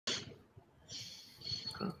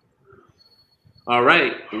All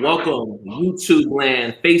right, welcome YouTube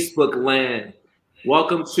land, Facebook land.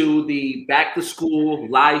 Welcome to the back to school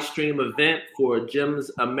live stream event for Jim's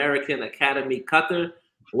American Academy Qatar.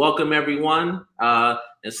 Welcome everyone.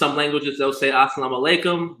 In some languages they'll say Assalamu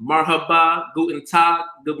alaikum, Marhaba, Guten Tag,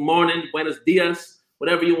 good morning, Buenos Dias,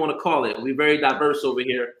 whatever you want to call it. We're very diverse over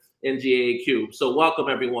here in GAAQ. So welcome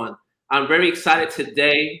everyone. I'm very excited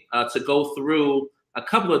today to go through a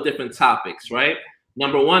couple of different topics, right?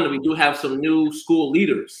 Number one, we do have some new school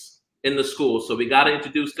leaders in the school. So we got to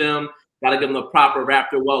introduce them, got to give them a proper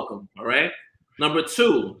Raptor welcome. All right. Number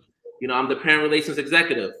two, I'm the parent relations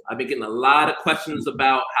executive. I've been getting a lot of questions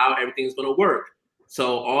about how everything's going to work.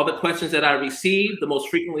 So all the questions that I receive, the most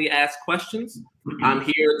frequently asked questions, I'm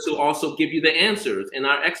here to also give you the answers. And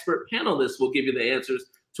our expert panelists will give you the answers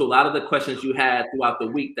to a lot of the questions you had throughout the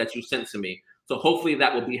week that you sent to me. So hopefully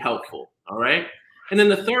that will be helpful. All right. And then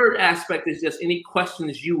the third aspect is just any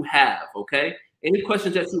questions you have, okay? Any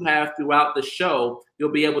questions that you have throughout the show,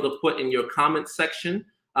 you'll be able to put in your comment section.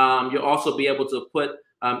 You'll also be able to put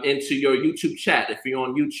into your YouTube chat if you're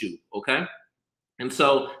on YouTube, okay? And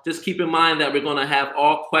so just keep in mind that we're gonna have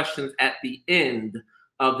all questions at the end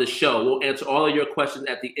of the show. We'll answer all of your questions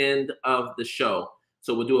at the end of the show.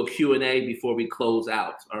 So we'll do a Q&A before we close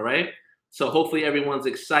out, all right? So hopefully everyone's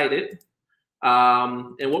excited.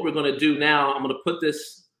 And what we're going to do now, I'm going to put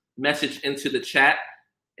this message into the chat.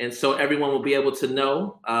 And so everyone will be able to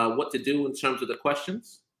know what to do in terms of the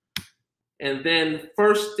questions. And then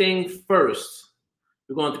first thing first,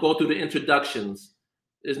 we're going to go through the introductions.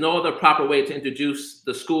 There's no other proper way to introduce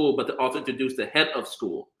the school, but to also introduce the head of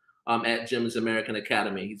school at Jim's American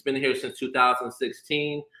Academy. He's been here since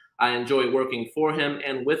 2016. I enjoy working for him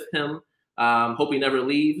and with him. Hope he never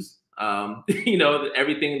leaves.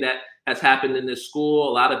 Everything that has happened in this school,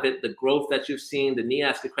 a lot of it, the growth that you've seen, the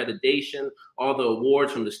NEASC accreditation, all the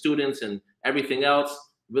awards from the students and everything else,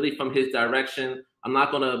 really from his direction. I'm not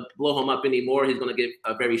going to blow him up anymore. He's going to get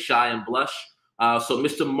very shy and blush. So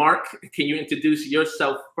Mr. Mark, can you introduce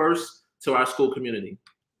yourself first to our school community?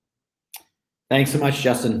 Thanks so much,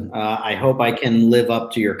 Justin. I hope I can live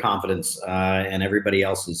up to your confidence and everybody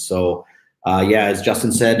else's. So yeah, as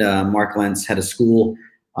Justin said, Mark Lentz, head of school.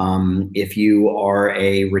 If you are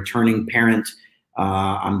a returning parent,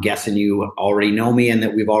 I'm guessing you already know me and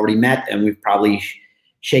that we've already met and we've probably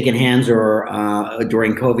shaken hands or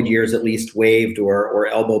during COVID years at least waved or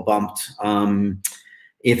elbow bumped.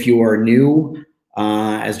 If you are new,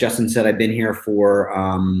 as Justin said, I've been here for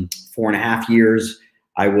 4.5 years.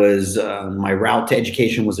 I was my route to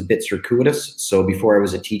education was a bit circuitous. So before I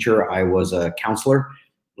was a teacher, I was a counselor.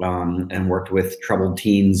 And worked with troubled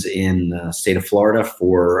teens in the state of Florida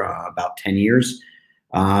for about 10 years.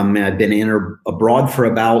 I've been in or abroad for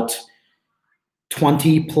about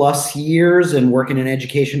 20 plus years and working in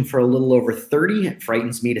education for a little over 30. It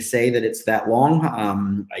frightens me to say that it's that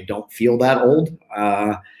long. I don't feel that old,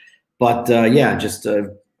 but yeah, just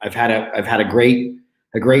I've had a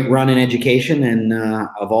great run in education, and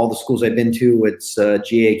of all the schools I've been to, it's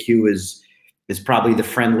GAAQ is probably the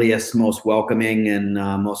friendliest, most welcoming, and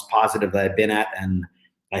most positive that I've been at. And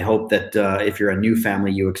I hope that if you're a new family,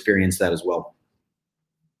 you experience that as well.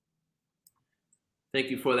 Thank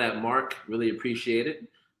you for that, Mark. Really appreciate it.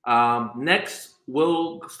 Next,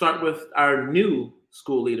 we'll start with our new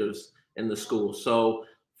school leaders in the school. So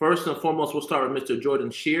first and foremost, we'll start with Mr.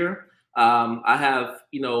 Jordan Scheer. I have,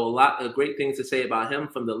 a lot of great things to say about him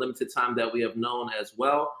from the limited time that we have known as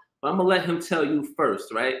well. But I'm gonna let him tell you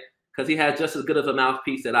first, right? Because he has just as good of a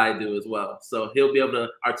mouthpiece that I do as well. So he'll be able to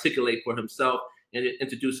articulate for himself and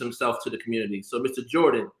introduce himself to the community. So Mr.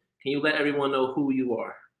 Jordan, can you let everyone know who you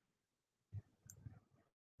are?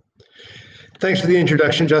 Thanks for the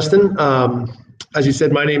introduction, Justin. As you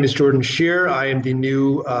said, my name is Jordan Scheer. I am the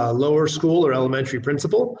new lower school or elementary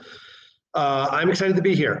principal. I'm excited to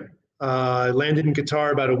be here. I landed in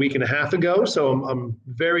Qatar about a week and a half ago, so I'm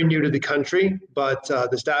very new to the country, but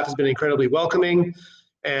the staff has been incredibly welcoming.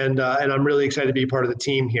 And I'm really excited to be part of the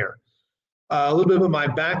team here. A little bit about my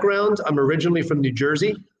background. I'm originally from New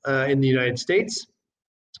Jersey in the United States,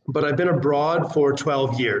 but I've been abroad for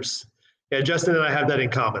 12 years. Yeah, Justin and I have that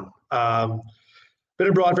in common. Been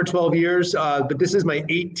abroad for 12 years, but this is my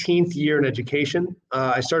 18th year in education.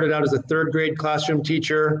 I started out as a 3rd grade classroom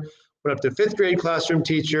teacher, went up to 5th grade classroom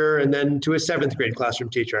teacher, and then to a 7th grade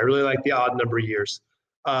classroom teacher. I really like the odd number of years.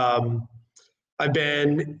 I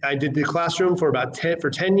did the classroom for about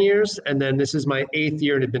 10 years, and then this is my 8th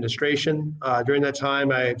year in administration. During that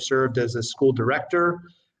time, I served as a school director,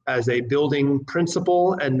 as a building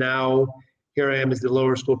principal, and now here I am as the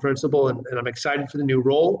lower school principal, and I'm excited for the new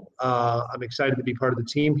role. I'm excited to be part of the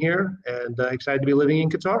team here, and excited to be living in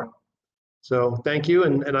Qatar. So thank you,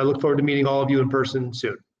 and I look forward to meeting all of you in person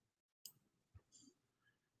soon.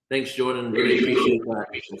 Thanks, Jordan. Really appreciate that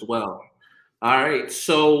as well. All right,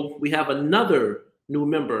 so we have another new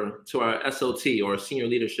member to our SLT, or senior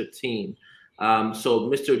leadership team. So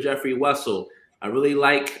Mr. Jeffrey Wessel, I really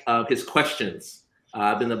like his questions.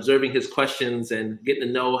 I've been observing his questions and getting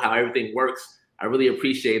to know how everything works. I really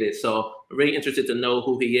appreciate it. So I'm really interested to know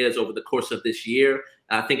who he is over the course of this year.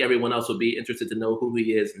 I think everyone else will be interested to know who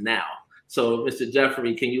he is now. So Mr.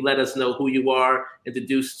 Jeffrey, can you let us know who you are,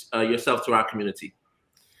 introduce yourself to our community?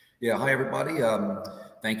 Yeah, hi everybody.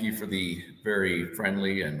 Thank you for the very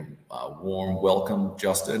friendly and warm welcome,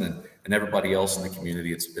 Justin, and everybody else in the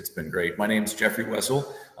community. It's been great. My name is Jeffrey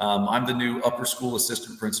Wessel. I'm the new upper school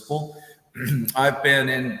assistant principal. I've been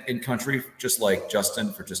in country, just like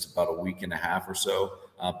Justin, for just about a week and a half or so,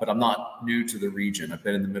 but I'm not new to the region. I've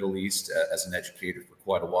been in the Middle East as an educator for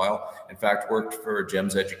quite a while. In fact, worked for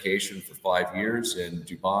GEMS Education for 5 years in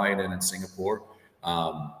Dubai and then in Singapore.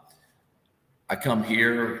 I come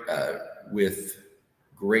here with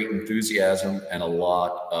great enthusiasm and a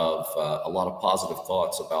lot of positive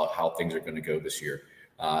thoughts about how things are going to go this year.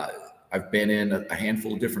 I've been in a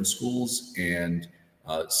handful of different schools, and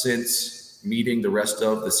since meeting the rest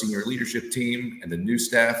of the senior leadership team and the new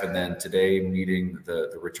staff, and then today meeting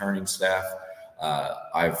the returning staff,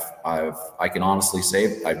 I can honestly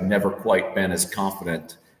say I've never quite been as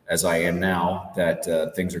confident as I am now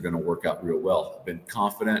that things are going to work out real well. I've been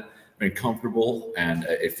confident, been comfortable, and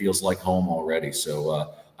it feels like home already.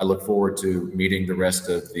 So I look forward to meeting the rest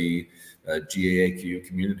of the GAAQ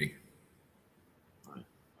community.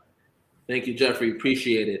 Thank you, Jeffrey.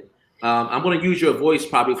 Appreciate it. I'm going to use your voice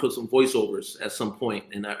probably for some voiceovers at some point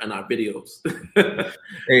in our videos.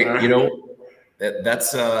 Hey, right. You know,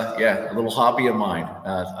 that's yeah, a little hobby of mine.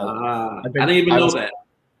 I didn't even know that.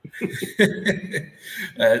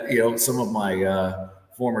 You know, some of my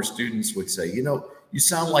former students would say, you know, you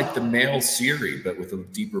sound like the male Siri, but with a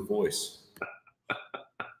deeper voice.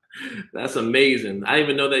 That's amazing. I didn't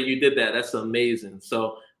even know that you did that. That's amazing.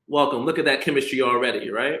 So welcome. Look at that chemistry already,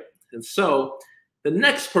 right? And so the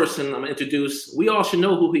next person I'm going to introduce, we all should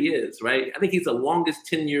know who he is, right? I think he's the longest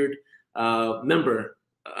tenured member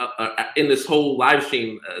in this whole live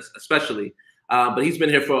stream, especially. But he's been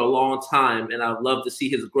here for a long time, and I'd love to see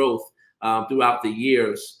his growth throughout the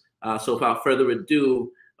years. So without further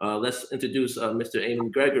ado, let's introduce Mr.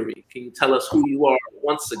 Eamon Gregory. Can you tell us who you are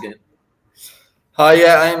once again? Hi,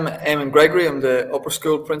 yeah, I'm Eamon Gregory. I'm the upper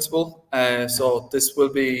school principal. So this will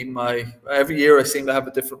be every year I seem to have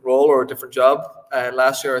a different role or a different job.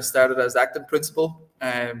 Last year I started as acting principal,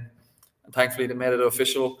 and thankfully they made it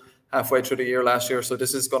official halfway through the year last year. So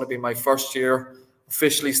this is going to be my first year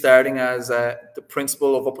officially starting as the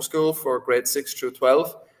principal of upper school for grade 6 through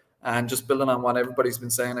 12. And just building on what everybody's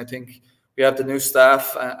been saying, I think we have the new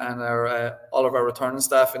staff and all of our returning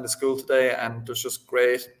staff in the school today, and there's just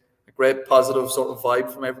a great positive sort of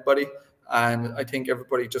vibe from everybody. And I think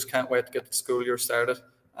everybody just can't wait to get the school year started,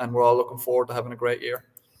 and we're all looking forward to having a great year.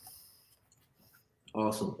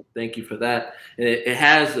 Awesome. Thank you for that. And it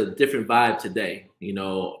has a different vibe today. You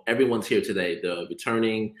know, everyone's here today, the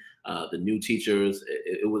returning, the new teachers.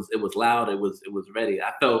 It was loud. It was ready.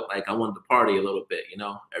 I felt like I wanted to party a little bit, you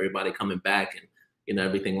know, everybody coming back and, you know,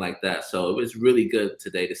 everything like that. So it was really good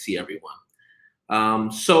today to see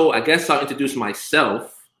everyone. So I guess I'll introduce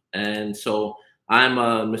myself. And so I'm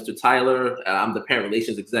Mr. Tyler. I'm the parent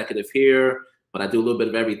relations executive here, but I do a little bit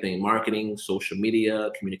of everything: marketing, social media,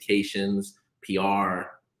 communications, PR,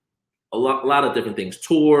 a lot of different things,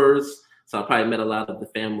 tours. So I probably met a lot of the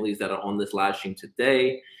families that are on this live stream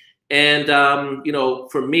today. And, you know,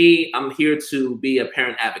 for me, I'm here to be a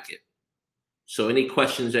parent advocate. So any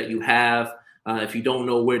questions that you have, if you don't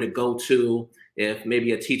know where to go to, if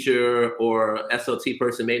maybe a teacher or SLT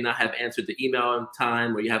person may not have answered the email in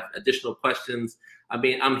time, or you have additional questions, I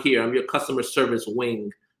mean, I'm here. I'm your customer service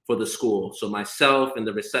wing for the school. So myself and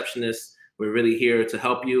the receptionist, we're really here to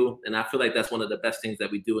help you. And I feel like that's one of the best things that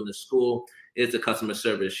we do in the school is the customer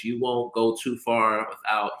service. You won't go too far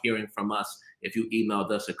without hearing from us if you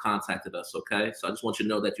emailed us or contacted us, okay? So I just want you to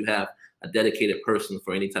know that you have a dedicated person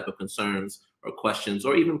for any type of concerns or questions,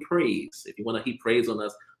 or even praise. If you want to heap praise on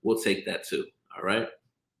us, we'll take that too, all right?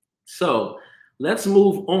 So let's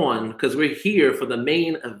move on, because we're here for the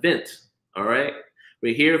main event, all right?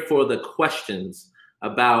 We're here for the questions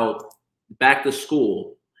about back to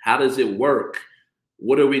school. How does it work?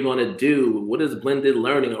 What are we going to do? What is blended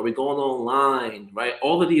learning? Are we going online, right?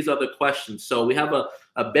 All of these other questions. So we have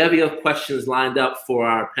a bevy of questions lined up for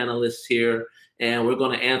our panelists here, and we're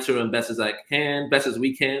going to answer them best as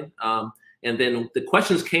we can. And then the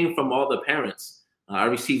questions came from all the parents. I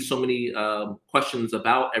received so many questions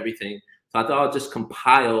about everything. So I thought I'll just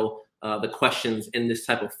compile the questions in this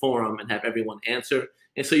type of forum and have everyone answer.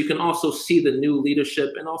 And so you can also see the new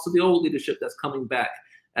leadership and also the old leadership that's coming back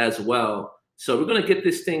as well. So we're going to get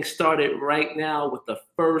this thing started right now with the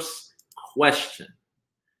first question.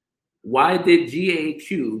 Why did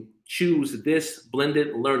GAAQ choose this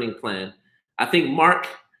blended learning plan? I think, Mark,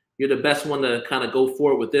 you're the best one to kind of go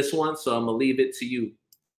forward with this one. So I'm going to leave it to you.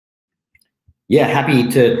 Yeah, happy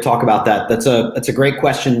to talk about that. That's a great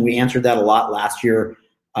question. We answered that a lot last year.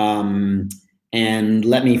 And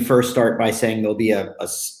let me first start by saying there'll be a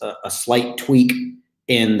slight tweak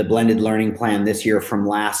in the blended learning plan this year from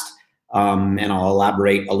last, and I'll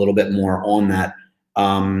elaborate a little bit more on that.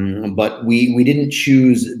 But we didn't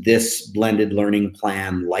choose this blended learning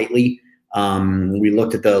plan lightly. We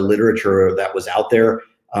looked at the literature that was out there.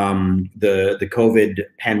 The COVID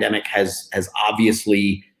pandemic has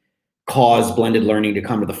obviously caused blended learning to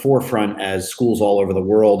come to the forefront as schools all over the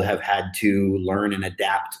world have had to learn and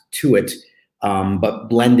adapt to it. But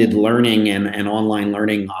blended learning and online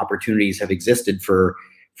learning opportunities have existed for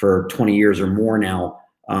 20 years or more now,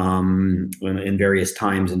 in various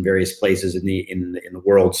times in various places in the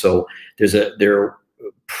world. So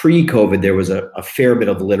pre-COVID, there was a fair bit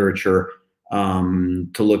of literature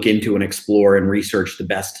to look into and explore and research the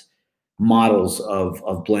best models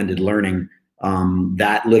of blended learning.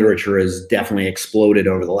 That literature has definitely exploded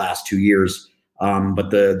over the last 2 years.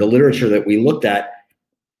 But the literature that we looked at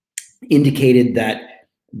indicated that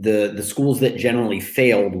the schools that generally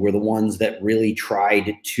failed were the ones that really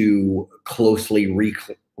tried to closely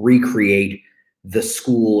recreate the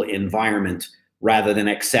school environment rather than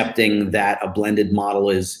accepting that a blended model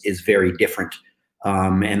is very different.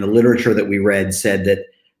 And the literature that we read said that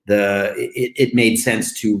it made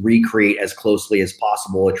sense to recreate as closely as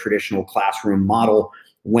possible a traditional classroom model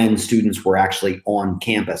when students were actually on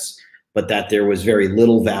campus, but that there was very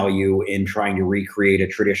little value in trying to recreate a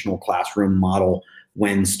traditional classroom model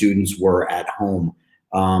when students were at home.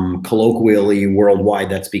 Colloquially, worldwide,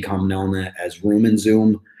 that's become known as room and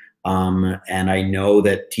Zoom. And I know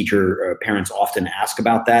that parents often ask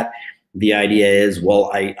about that. The idea is,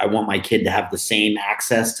 well, I want my kid to have the same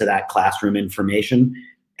access to that classroom information.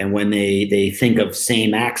 And when they think of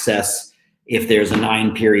same access, if there's a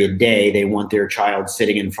 9-period day, they want their child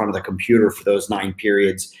sitting in front of the computer for those 9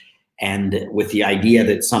 periods. And with the idea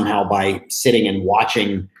that somehow by sitting and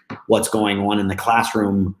watching what's going on in the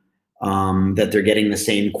classroom, that they're getting the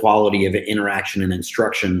same quality of interaction and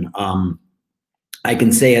instruction. I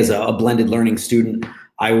can say as a blended learning student,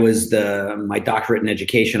 I was my doctorate in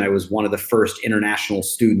education, I was one of the first international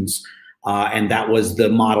students. And that was the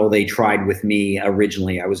model they tried with me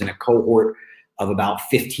originally. I was in a cohort of about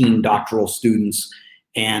 15 doctoral students,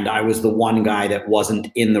 and I was the one guy that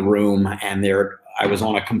wasn't in the room, and I was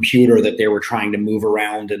on a computer that they were trying to move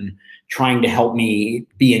around and trying to help me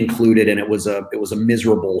be included, and it was a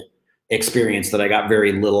miserable experience that I got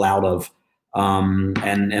very little out of.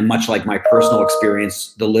 And much like my personal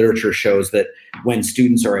experience, the literature shows that when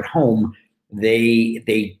students are at home, they're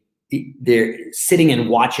sitting and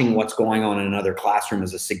watching what's going on in another classroom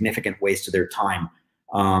is a significant waste of their time.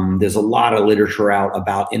 There's a lot of literature out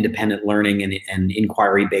about independent learning and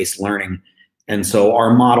inquiry-based learning. And so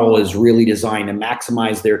our model is really designed to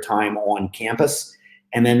maximize their time on campus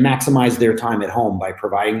and then maximize their time at home by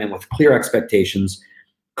providing them with clear expectations,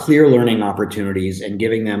 clear learning opportunities, and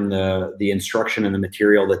giving them the instruction and the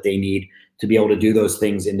material that they need to be able to do those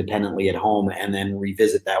things independently at home and then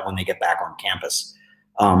revisit that when they get back on campus.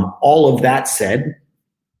 All of that said,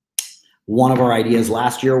 one of our ideas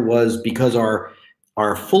last year was, because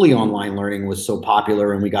our fully online learning was so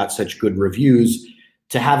popular and we got such good reviews,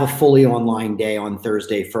 to have a fully online day on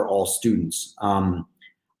Thursday for all students.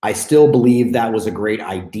 I still believe that was a great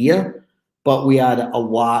idea, but we had a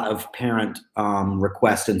lot of parent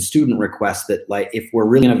requests and student requests that, like, if we're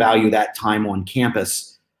really going to value that time on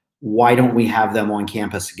campus, why don't we have them on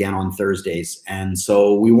campus again on Thursdays? And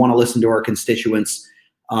so we want to listen to our constituents.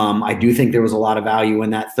 I do think there was a lot of value in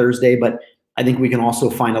that Thursday, but I think we can also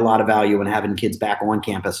find a lot of value in having kids back on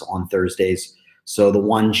campus on Thursdays. So the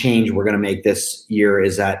one change we're going to make this year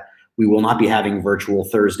is that we will not be having virtual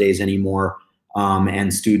Thursdays anymore,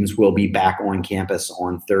 and students will be back on campus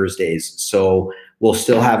on Thursdays. So we'll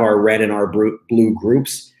still have our red and our blue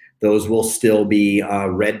groups. Those will still be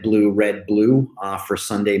red, blue for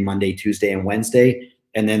Sunday, Monday, Tuesday, and Wednesday.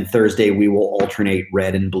 And then Thursday, we will alternate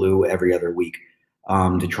red and blue every other week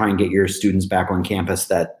to try and get your students back on campus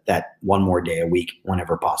that one more day a week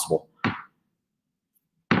whenever possible.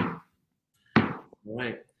 All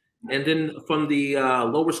right. And then from the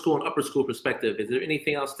lower school and upper school perspective, is there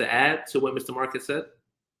anything else to add to what Mr. Mark has said?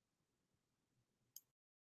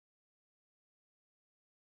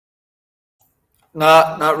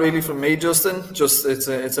 Not really from me, Justin. Just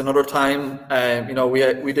it's another time. You know,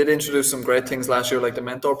 we did introduce some great things last year, like the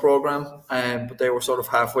mentor program, but they were sort of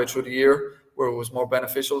halfway through the year where it was more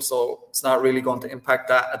beneficial. So it's not really going to impact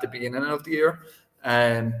that at the beginning of the year.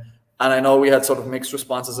 And I know we had sort of mixed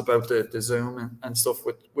responses about the Zoom and stuff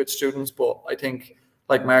with students, but I think,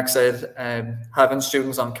 like Mark said, having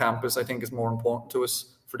students on campus, I think, is more important to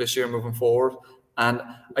us for this year moving forward. And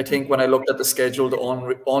I think when I looked at the schedule, the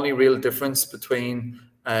only real difference between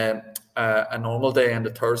a normal day and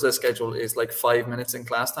the Thursday schedule is like 5 minutes in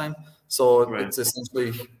class time. So right. It's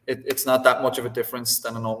essentially, it's not that much of a difference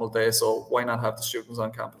than a normal day. So why not have the students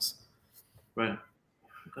on campus? Right.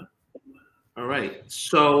 Okay. All right.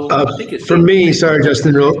 So I think it's for me, sorry,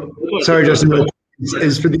 Justin,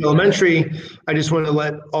 is for the elementary, I just want to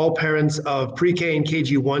let all parents of pre-K and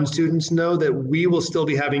KG1 students know that we will still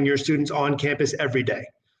be having your students on campus every day.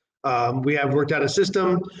 We have worked out a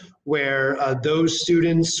system where those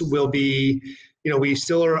students will be, you know, we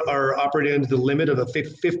still are operating under the limit of a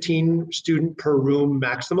 15 student per room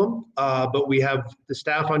maximum, but we have the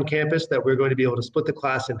staff on campus that we're going to be able to split the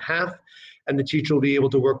class in half, and the teacher will be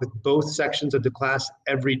able to work with both sections of the class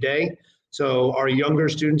every day. So our younger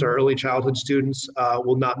students, our early childhood students,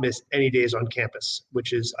 will not miss any days on campus,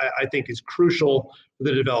 which is, I think, is crucial for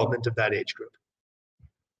the development of that age group.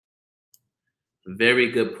 Very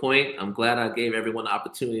good point. I'm glad I gave everyone the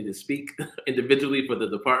opportunity to speak individually for the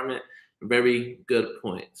department. Very good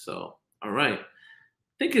point. So, all right.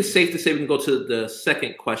 I think it's safe to say we can go to the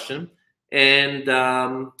second question. And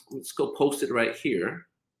let's go post it right here.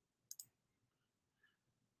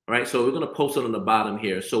 All right, so we're going to post it on the bottom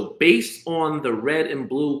here. So based on the red and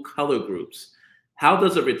blue color groups, how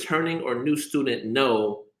does a returning or new student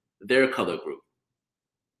know their color group?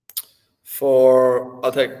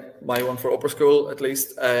 I'll take my one for upper school at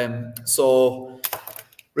least. So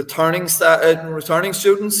returning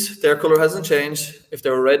students, their color hasn't changed. If they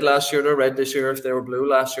were red last year, they're red this year. If they were blue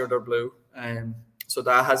last year, they're blue. So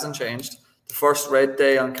that hasn't changed. The first red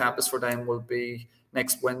day on campus for them will be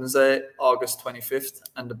next Wednesday, August 25th,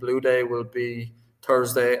 and the blue day will be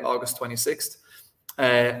Thursday, August 26th.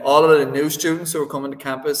 All of the new students who are coming to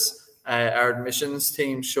campus, our admissions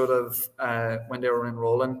team should have, when they were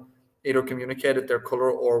enrolling, either communicated their color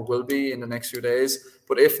or will be in the next few days.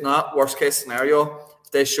 But if not, worst case scenario,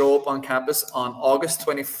 they show up on campus on August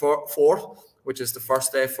 24th, which is the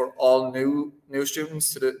first day for all new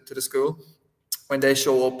students to the school. When they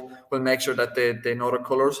show up, we'll make sure that they know their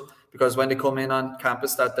colors, because when they come in on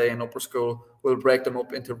campus that day in upper school, we'll break them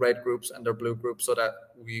up into red groups and their blue groups so that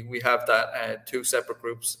we have that two separate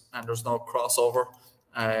groups and there's no crossover.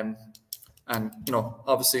 And you know,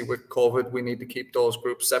 obviously with COVID, we need to keep those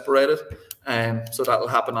groups separated. So that will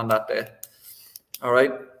happen on that day. All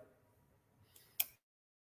right.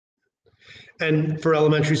 And for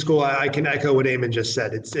elementary school, I can echo what Eamon just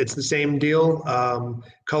said. It's the same deal.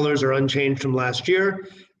 Colors are unchanged from last year.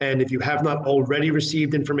 And if you have not already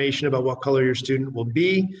received information about what color your student will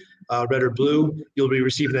be, red or blue, you'll be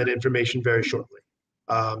receiving that information very shortly.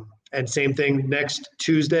 And same thing, next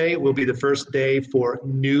Tuesday will be the first day for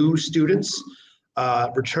new students.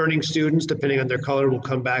 Returning students, depending on their color, will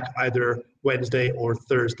come back either Wednesday or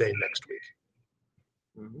Thursday next week.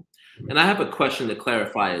 Mm-hmm. And I have a question to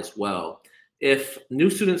clarify as well. If new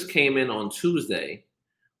students came in on Tuesday,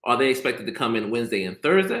 are they expected to come in Wednesday and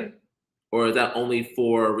Thursday? Or is that only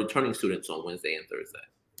for returning students on Wednesday and Thursday?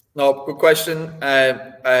 No, good question.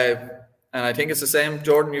 And I think it's the same.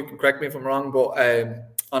 Jordan, you can correct me if I'm wrong, but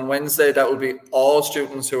on Wednesday, that will be all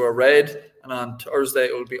students who are red. And on Thursday,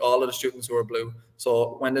 it will be all of the students who are blue.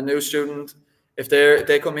 So when the new student, if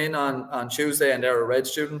they come in on Tuesday and they're a red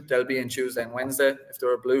student, they'll be in Tuesday and Wednesday. If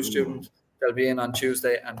they're a blue student, they'll be in on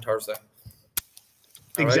Tuesday and Thursday.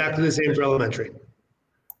 Exactly the same for elementary.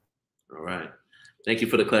 All right. Thank you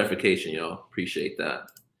for the clarification, y'all. Appreciate that.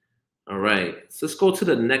 All right. So let's go to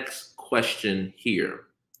the next question here.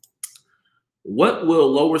 What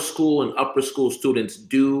will lower school and upper school students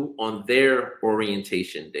do on their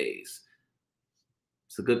orientation days?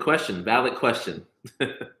 It's a good question. Valid question.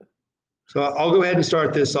 So I'll go ahead and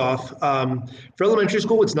start this off. For elementary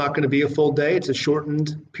school, it's not going to be a full day. It's a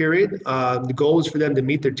shortened period. The goal is for them to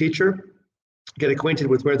meet their teacher, get acquainted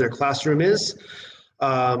with where their classroom is,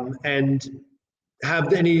 and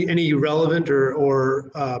have any relevant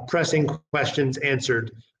or pressing questions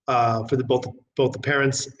answered for both the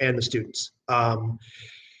parents and the students.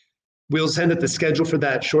 We'll send out the schedule for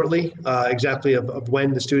that shortly, exactly of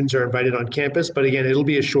when the students are invited on campus. But again, it'll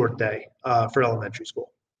be a short day for elementary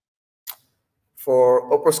school.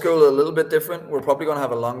 For upper school, a little bit different. We're probably going to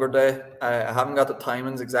have a longer day. I haven't got the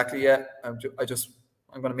timings exactly yet. I'm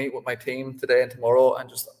going to meet with my team today and tomorrow and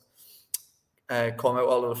just come out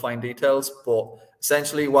all of the fine details. But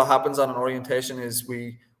essentially what happens on an orientation is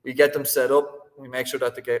we get them set up. We make sure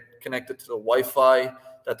that they get connected to the Wi-Fi,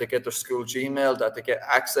 that they get their school Gmail, that they get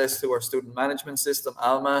access to our student management system,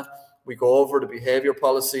 ALMA. We go over the behavior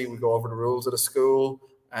policy. We go over the rules of the school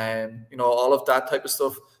and, you know, all of that type of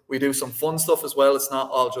stuff. We do some fun stuff as well. It's not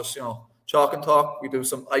all just, you know, chalk and talk. We do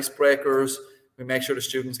some icebreakers. We make sure the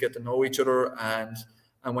students get to know each other. And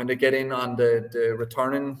when they get in on the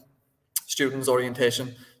returning students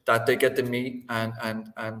orientation, that they get to meet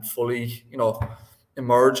and fully, you know,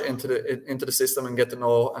 emerge into the system and get to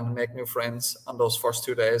know and make new friends on those first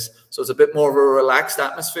 2 days. So it's a bit more of a relaxed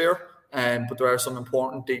atmosphere, but there are some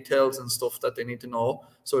important details and stuff that they need to know.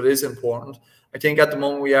 So it is important. I think at the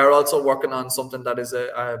moment we are also working on something that is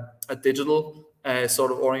a digital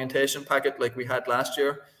sort of orientation packet like we had last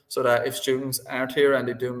year, so that if students aren't here and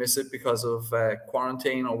they do miss it because of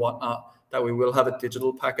quarantine or whatnot, that we will have a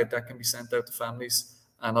digital packet that can be sent out to families.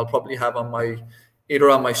 And I'll probably have on my, either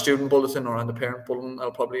on my student bulletin or on the parent bulletin,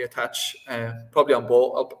 I'll probably attach, probably on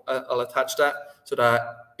both, I'll attach that so that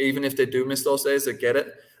even if they do miss those days, they get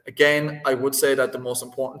it. Again, I would say that the most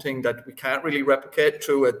important thing that we can't really replicate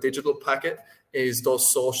through a digital packet is those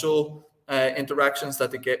social interactions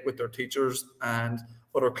that they get with their teachers and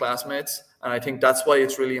other classmates. And I think that's why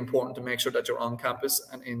it's really important to make sure that you're on campus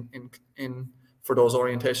and in for those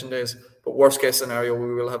orientation days. But worst case scenario,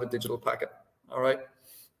 we will have a digital packet. All right.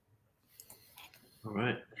 All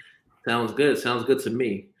right. Sounds good. Sounds good to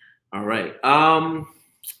me. All right. And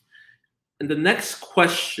the next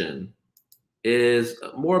question is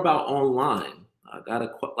more about online. I got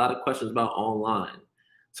a lot of questions about online.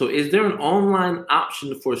 So is there an online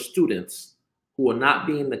option for students who will not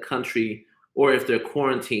be in the country or if they're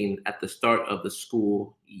quarantined at the start of the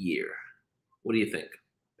school year? What do you think?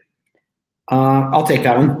 I'll take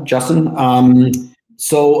that one, Justin.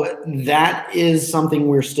 So that is something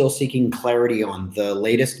we're still seeking clarity on. The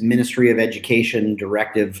latest Ministry of Education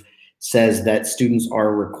directive says that students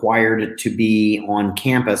are required to be on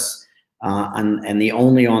campus, and the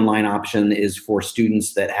only online option is for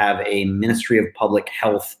students that have a Ministry of Public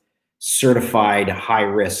Health certified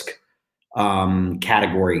high-risk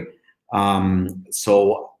category.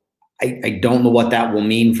 So I don't know what that will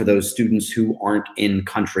mean for those students who aren't in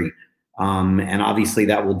country. And obviously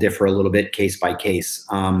that will differ a little bit case by case.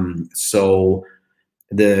 So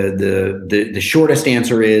the shortest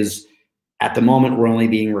answer is, at the moment, we're only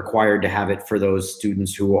being required to have it for those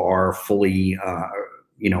students who are fully,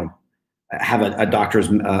 you know, have a doctor's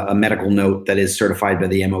a medical note that is certified by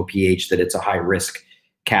the MOPH that it's a high risk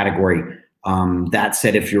category. That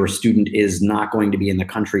said, if your student is not going to be in the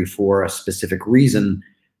country for a specific reason,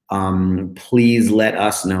 please let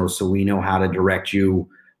us know so we know how to direct you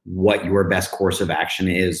what your best course of action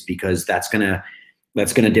is, because that's gonna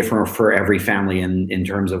differ for every family in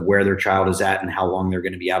terms of where their child is at and how long they're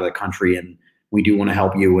going to be out of the country. And we do want to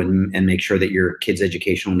help you and make sure that your kids'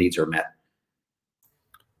 educational needs are met.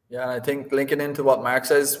 Yeah, and I think linking into what Mark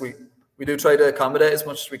says, we do try to accommodate as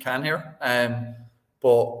much as we can here,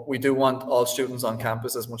 but we do want all students on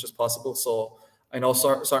campus as much as possible. So I know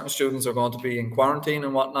certain students are going to be in quarantine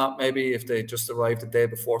and whatnot, maybe if they just arrived the day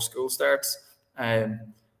before school starts.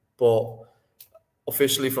 But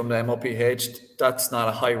officially from the MOPH, that's not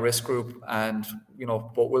a high risk group, and you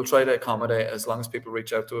know, but we'll try to accommodate as long as people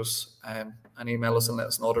reach out to us and email us and let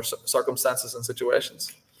us know their circumstances and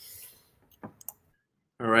situations.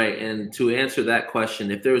 All right, and to answer that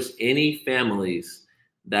question, if there's any families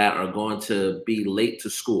that are going to be late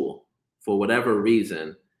to school for whatever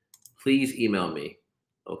reason, please email me,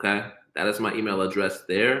 okay? That is my email address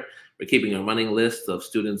there. We're keeping a running list of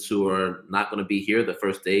students who are not going to be here the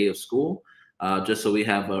first day of school, just so we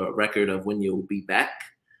have a record of when you'll be back,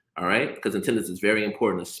 all right? Because attendance is very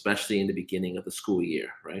important, especially in the beginning of the school year,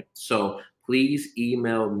 right? So please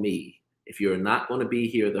email me if you're not going to be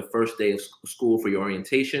here the first day of school for your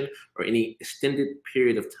orientation or any extended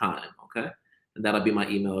period of time, okay? And that'll be my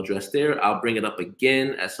email address there. I'll bring it up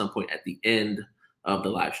again at some point at the end of the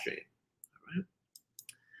live stream, all right?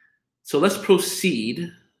 So let's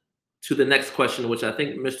proceed to the next question, which I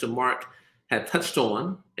think Mr. Mark had touched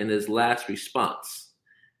on in his last response.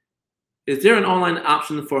 Is there an online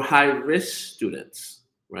option for high-risk students,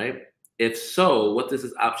 right? If so, what does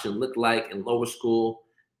this option look like in lower school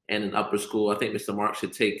and in upper school? I think Mr. Mark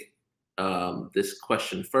should take this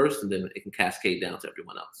question first, and then it can cascade down to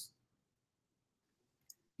everyone else.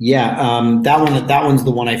 Yeah, that one's the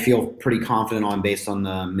one I feel pretty confident on based on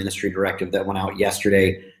the ministry directive that went out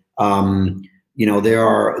yesterday. You know, there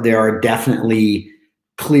are definitely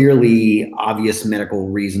clearly obvious medical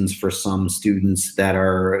reasons for some students that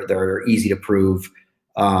are easy to prove,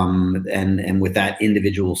 and with that,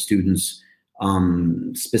 individual students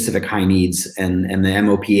specific high needs, and the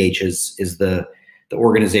MOPH is the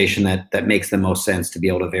organization that makes the most sense to be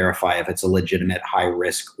able to verify if it's a legitimate high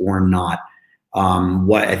risk or not.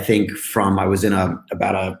 What I think I was in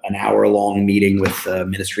about an hour long meeting with the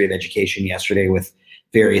Ministry of Education yesterday with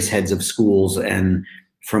various heads of schools, and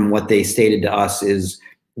from what they stated to us is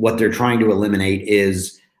what they're trying to eliminate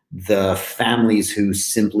is the families who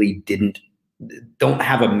simply don't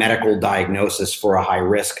have a medical diagnosis for a high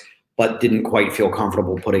risk, but didn't quite feel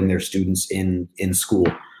comfortable putting their students in school.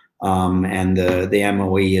 And the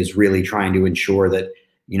MOE is really trying to ensure that,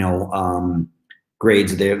 you know,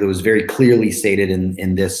 grades there, that was very clearly stated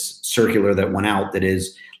in this circular that went out, that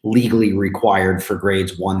is legally required for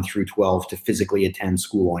grades 1 through 12 to physically attend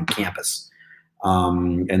school on campus.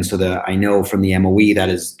 And so I know from the MOE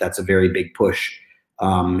that's a very big push,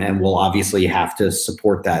 and we'll obviously have to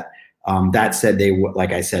support that. That said,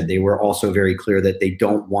 like I said, they were also very clear that they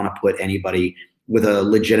don't want to put anybody with a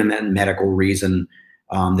legitimate medical reason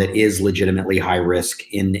that is legitimately high risk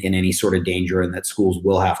in any sort of danger, and that schools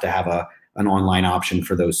will have to have an online option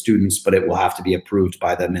for those students, but it will have to be approved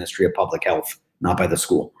by the Ministry of Public Health, not by the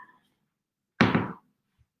school. All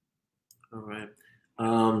right.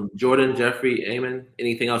 Jordan, Jeffrey, Eamon,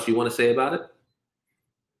 anything else you want to say about it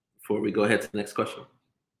before we go ahead to the next question?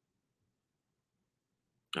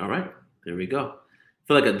 All right, there we go. I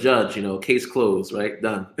feel like a judge, you know, case closed, right?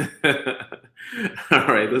 Done. All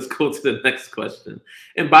right, let's go to the next question.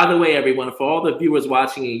 And by the way, everyone, for all the viewers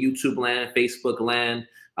watching in YouTube land, Facebook land,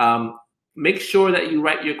 make sure that you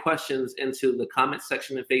write your questions into the comment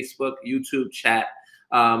section in Facebook, YouTube, chat.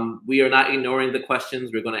 We are not ignoring the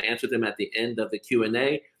questions. We're going to answer them at the end of the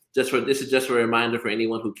Q&A. This is just a reminder for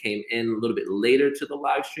anyone who came in a little bit later to the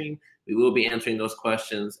live stream. We will be answering those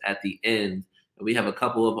questions at the end. And we have a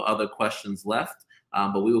couple of other questions left,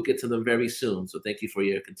 but we will get to them very soon. So thank you for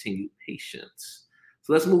your continued patience.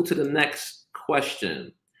 So let's move to the next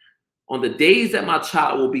question. On the days that my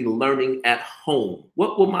child will be learning at home,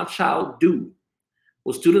 what will my child do?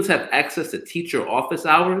 Will students have access to teacher office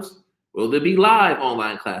hours? Will there be live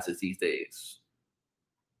online classes these days?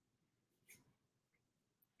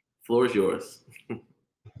 Floor is yours.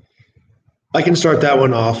 I can start that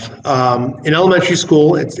one off. In elementary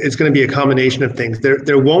school, it's going to be a combination of things.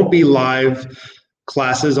 There won't be live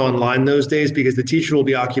classes online those days because the teacher will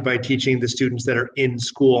be occupied teaching the students that are in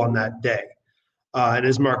school on that day. And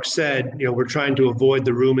as Mark said, you know, we're trying to avoid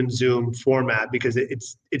the room and Zoom format because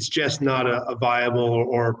it's just not a viable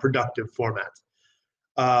or productive format.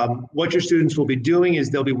 What your students will be doing is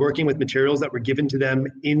they'll be working with materials that were given to them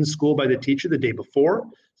in school by the teacher the day before.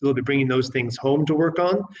 So they'll be bringing those things home to work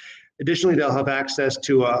on. Additionally, they'll have access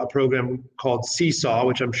to a program called Seesaw,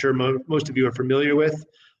 which I'm sure most of you are familiar with.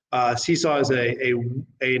 Seesaw is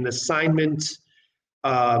an assignment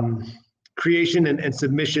creation and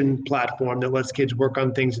submission platform that lets kids work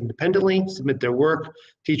on things independently, submit their work.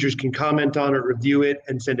 Teachers can comment on it, review it,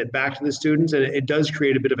 and send it back to the students. And it does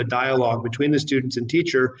create a bit of a dialogue between the students and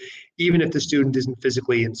teacher, even if the student isn't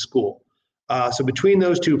physically in school. So between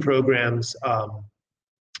those two programs,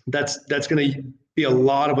 that's going to be a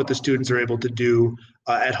lot of what the students are able to do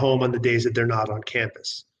at home on the days that they're not on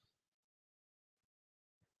campus.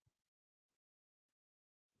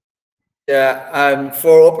 Yeah,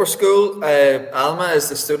 for upper school, ALMA is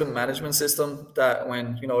the student management system that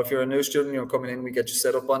when, you know, if you're a new student, you're coming in, we get you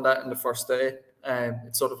set up on that in the first day.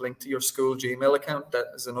 It's sort of linked to your school Gmail account. That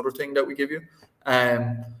is another thing that we give you.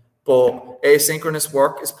 But asynchronous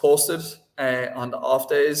work is posted on the off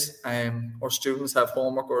days, or students have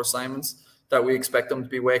homework or assignments that we expect them to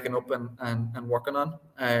be waking up and working on.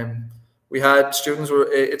 We had students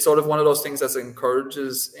it's sort of one of those things that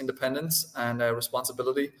encourages independence and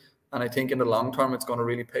responsibility. And I think in the long term, it's going to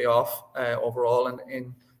really pay off overall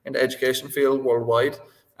in the education field worldwide.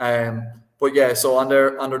 But yeah, so on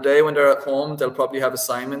their day when they're at home, they'll probably have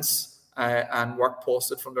assignments and work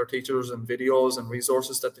posted from their teachers and videos and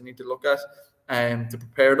resources that they need to look at to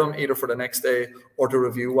prepare them either for the next day or to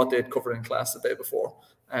review what they'd covered in class the day before.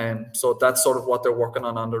 So that's sort of what they're working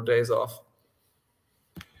on their days off.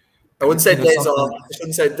 I wouldn't say days off. I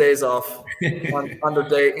shouldn't say days off on their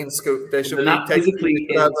day in school. They should be not physically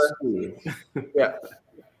in school. Yeah.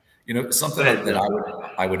 You know, something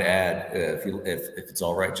that I would add, if it's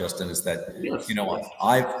all right, Justin, is that, you know,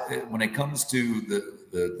 when it comes to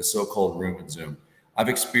the so-called room and Zoom, I've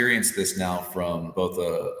experienced this now from both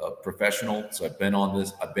a professional. So I've been on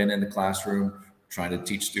this, I've been in the classroom trying to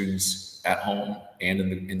teach students at home and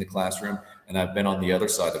in the classroom. And I've been on the other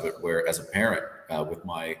side of it where as a parent with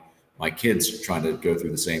my kids trying to go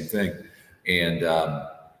through the same thing. And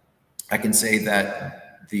I can say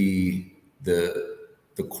that the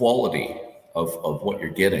quality of what you're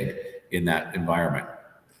getting in that environment,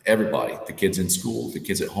 everybody, the kids in school, the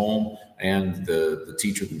kids at home, and the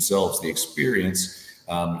teacher themselves, the experience,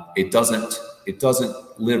 it doesn't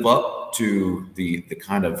live up to the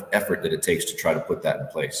kind of effort that it takes to try to put that in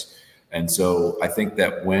place. And so I think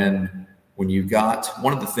that when you got,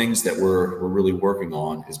 one of the things that we're really working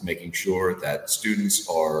on is making sure that students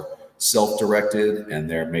are self-directed and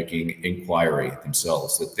they're making inquiry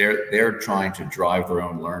themselves, that they're trying to drive their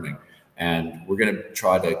own learning. And we're going to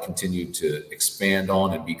try to continue to expand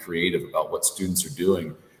on and be creative about what students are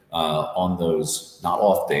doing on those, not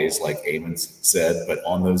off days like Eamon said, but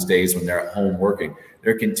on those days when they're at home working.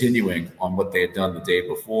 They're continuing on what they had done the day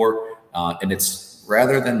before. And it's,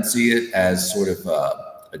 rather than see it as sort of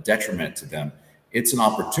a detriment to them, it's an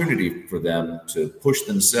opportunity for them to push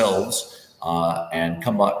themselves and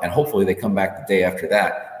come up, and hopefully they come back the day after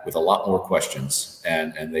that with a lot more questions,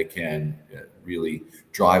 and they can really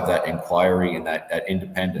drive that inquiry and that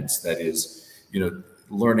independence. That is, you know,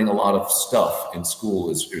 learning a lot of stuff in school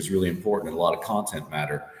is really important, and a lot of content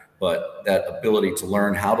matter, but that ability to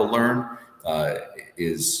learn how to learn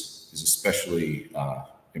is especially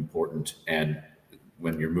important, and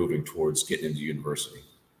when you're moving towards getting into university.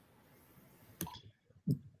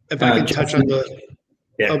 If I can touch on the,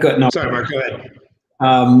 yeah, good. No, sorry, Mark, go ahead.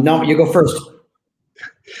 No, you go first.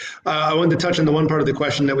 I wanted to touch on the one part of the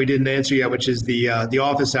question that we didn't answer yet, which is the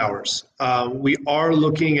office hours. We are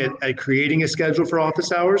looking at creating a schedule for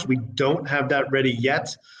office hours. We don't have that ready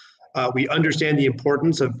yet. We understand the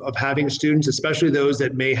importance of having students, especially those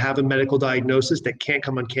that may have a medical diagnosis that can't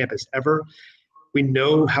come on campus ever. We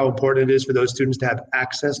know how important it is for those students to have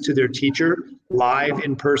access to their teacher live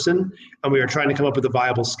in person, and we are trying to come up with a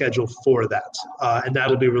viable schedule for that. And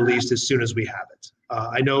that'll be released as soon as we have it.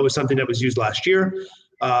 I know it was something that was used last year.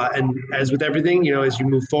 And as with everything, you know, as you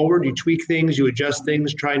move forward, you tweak things, you adjust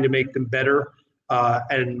things, trying to make them better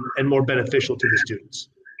and more beneficial to the students.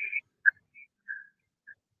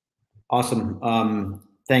 Awesome.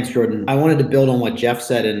 Thanks, Jordan. I wanted to build on what Jeff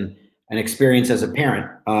said and an experience as a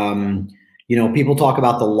parent. You know, people talk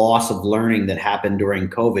about the loss of learning that happened during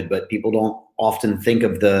COVID, but people don't often think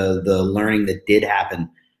of the learning that did happen.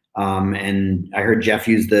 And I heard Jeff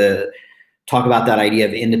talk about that idea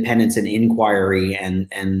of independence and inquiry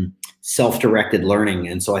and self-directed learning.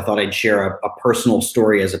 And so I thought I'd share a personal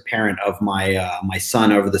story as a parent of my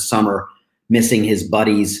son over the summer, missing his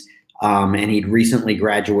buddies. And he'd recently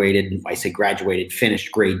graduated. I say graduated,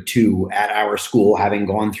 finished grade 2 at our school, having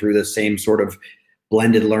gone through the same sort of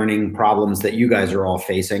blended learning problems that you guys are all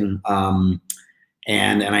facing. And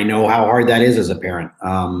I know how hard that is as a parent.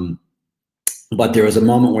 But there was a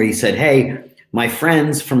moment where he said, hey, my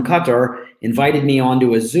friends from Qatar invited me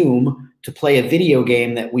onto a Zoom to play a video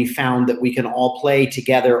game that we found that we can all play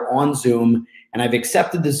together on Zoom. And I've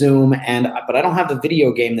accepted the Zoom, but I don't have the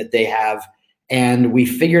video game that they have. And we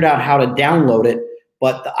figured out how to download it,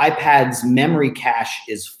 but the iPad's memory cache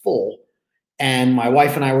is full. And my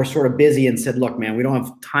wife and I were sort of busy and said, look, man, we don't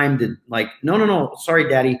have time to no, sorry,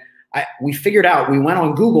 Daddy. We figured out, we went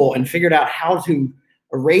on Google and figured out how to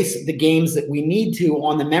erase the games that we need to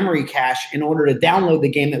on the memory cache in order to download the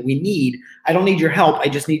game that we need. I don't need your help. I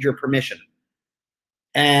just need your permission.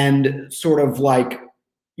 And sort of like,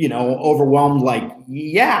 you know, overwhelmed, like,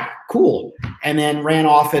 yeah, cool. And then ran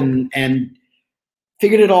off and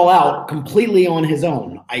figured it all out completely on his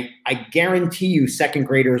own. I guarantee you second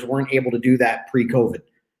graders weren't able to do that pre-COVID.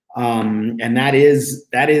 And that is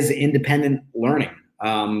independent learning.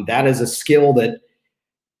 That is a skill that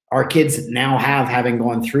our kids now have, having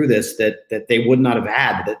gone through this, that they would not have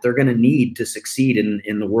had, that they're going to need to succeed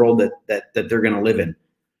in the world that they're going to live in.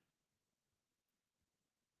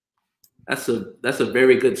 That's a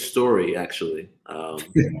very good story, actually.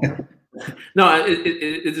 No,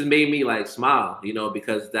 it just made me like smile, you know,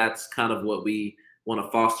 because that's kind of what we want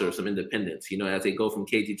to foster, some independence. You know, as they go from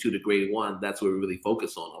KG2 to grade 1, that's where we really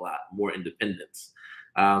focus on a lot more independence.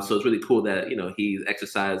 So it's really cool that, you know, he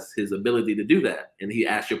exercised his ability to do that, and he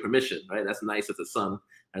asked your permission, right? That's nice as a son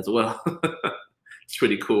as well. It's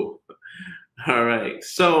pretty cool. All right,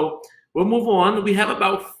 so we'll move on. We have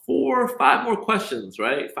about 4 or 5 more questions,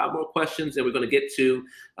 right? 5 more questions, and we're going to get to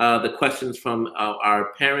the questions from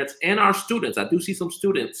our parents and our students. I do see some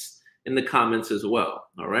students in the comments as well,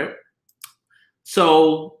 all right?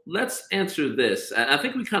 So let's answer this. I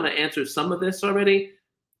think we kind of answered some of this already,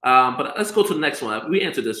 but let's go to the next one. We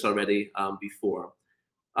answered this already before.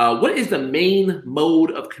 What is the main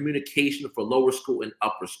mode of communication for lower school and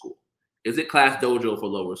upper school? Is it Class Dojo for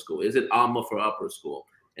lower school? Is it Alma for upper school?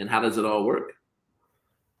 And how does it all work?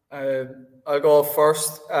 I'll go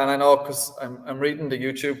first, and I know because I'm reading the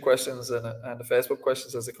YouTube questions and the Facebook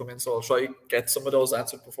questions as they come in, so I'll try to get some of those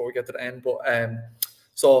answered before we get to the end. But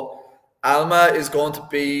so Alma is going to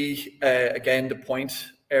be again the point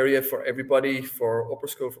area for everybody for upper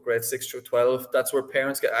school for grades 6 through 12. That's where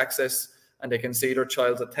parents get access and they can see their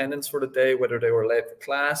child's attendance for the day, whether they were late for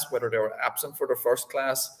class, whether they were absent for their first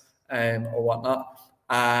class, or whatnot.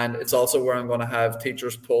 And it's also where I'm going to have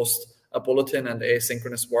teachers post a bulletin and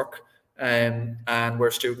asynchronous work, and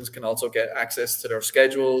where students can also get access to their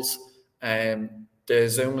schedules and the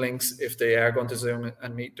Zoom links if they are going to Zoom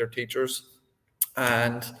and meet their teachers,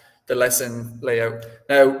 and the lesson layout.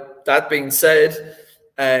 Now, that being said,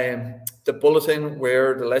 the bulletin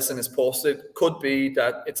where the lesson is posted could be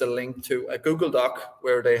that it's a link to a Google Doc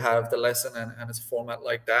where they have the lesson and it's a format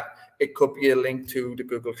like that. It could be a link to the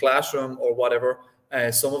Google Classroom or whatever.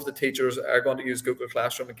 Some of the teachers are going to use Google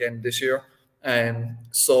Classroom again this year.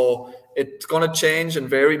 So it's going to change and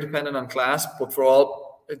vary depending on class, but for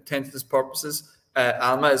all intents and purposes,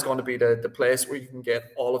 Alma is going to be the place where you can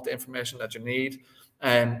get all of the information that you need.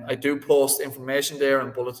 I do post information there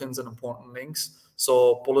and bulletins and important links.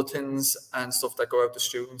 So bulletins and stuff that go out to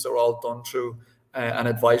students are all done through an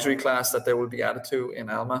advisory class that they will be added to in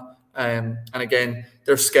Alma. And again,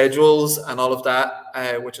 their schedules and all of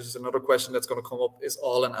that, which is another question that's going to come up, is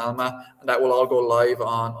all in Alma, and that will all go live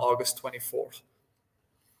on August 24th.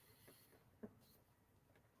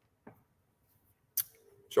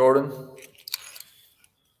 Jordan?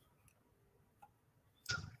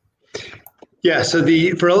 Yeah, so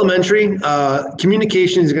for elementary,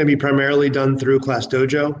 communication is going to be primarily done through Class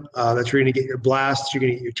Dojo. That's where you're going to get your blasts, you're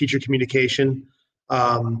going to get your teacher communication.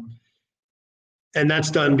 And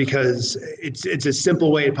that's done because it's a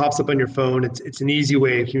simple way. It pops up on your phone. It's an easy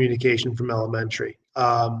way of communication from elementary.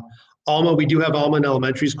 Alma, we do have Alma in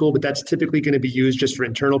elementary school, but that's typically going to be used just for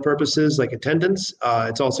internal purposes like attendance.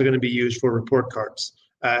 It's also going to be used for report cards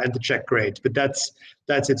and to check grades. But that's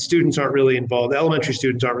it. Students aren't really involved. Elementary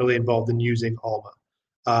students aren't really involved in using Alma.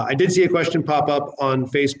 I did see a question pop up on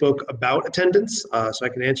Facebook about attendance, so I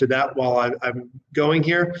can answer that while I'm going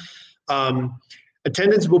here.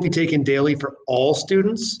 Attendance will be taken daily for all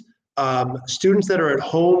students. Students that are at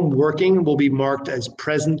home working will be marked as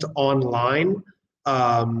present online.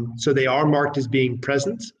 So they are marked as being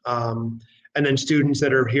present. And then students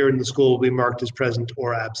that are here in the school will be marked as present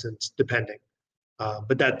or absent, depending.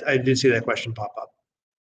 But I did see that question pop up.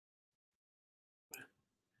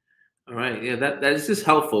 All right, yeah, that is just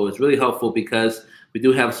helpful. It's really helpful because we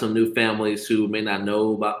do have some new families who may not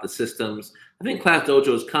know about the systems. I think Class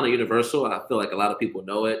Dojo is kind of universal. I feel like a lot of people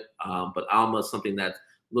know it, but Alma is something that's a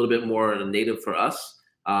little bit more native for us.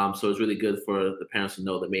 So it's really good for the parents to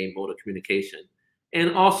know the main mode of communication.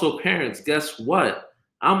 And also parents, guess what?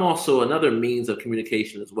 I'm also another means of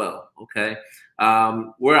communication as well, okay?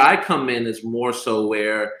 Where I come in is more so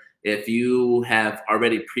where if you have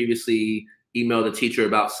already previously emailed a teacher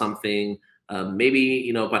about something,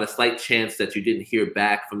 maybe, by the slight chance that you didn't hear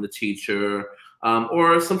back from the teacher,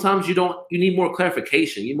 or sometimes you need more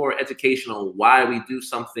clarification, you need more education on why we do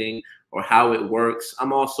something or how it works.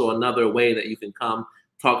 I'm also another way that you can come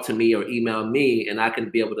talk to me or email me, and I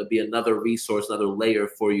can be able to be another resource, another layer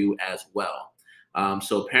for you as well.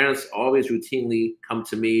 So parents always routinely come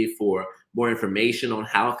to me for more information on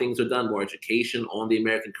how things are done, more education on the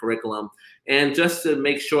American curriculum, and just to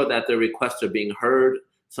make sure that their requests are being heard.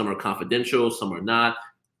 Some are confidential, some are not.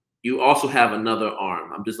 You also have another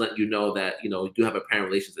arm. I'm just letting you know that, you do have a parent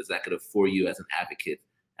relations executive for you as an advocate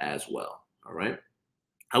as well, all right?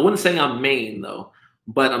 I wouldn't say I'm main, though,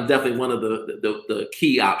 but I'm definitely one of the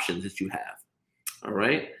key options that you have, all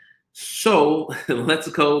right? So let's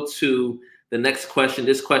go to the next question.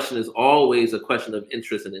 This question is always a question of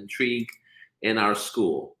interest and intrigue in our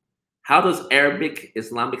school. How does Arabic,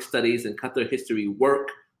 Islamic studies, and Qatar history work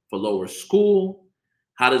for lower school?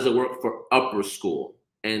 How does it work for upper school?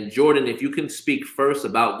 And Jordan, if you can speak first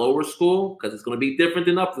about lower school, because it's going to be different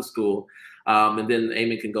than upper school, and then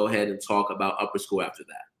Eamon can go ahead and talk about upper school after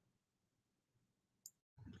that.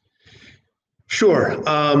 Sure.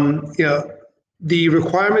 The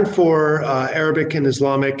requirement for Arabic and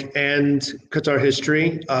Islamic and Qatar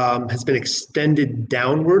history has been extended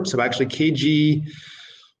downward. So actually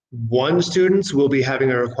KG1 students will be having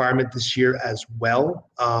a requirement this year as well.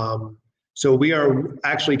 So we are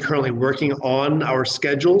actually currently working on our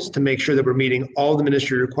schedules to make sure that we're meeting all the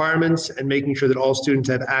ministry requirements and making sure that all students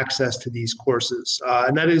have access to these courses.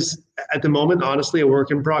 And that is, at the moment, honestly, a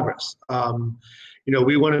work in progress. You know,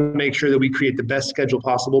 we want to make sure that we create the best schedule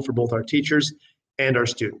possible for both our teachers and our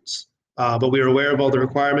students. But we are aware of all the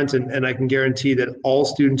requirements, and I can guarantee that all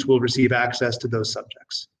students will receive access to those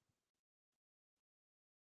subjects.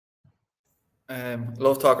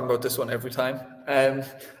 Love talking about this one every time.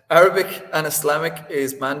 Arabic and Islamic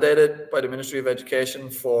is mandated by the Ministry of Education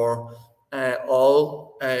for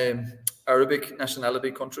all Arabic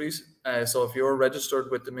nationality countries. So if you're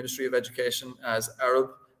registered with the Ministry of Education as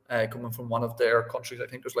Arab, coming from one of their countries, I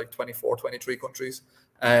think there's like 24, 23 countries,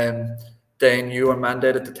 then you are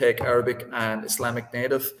mandated to take Arabic and Islamic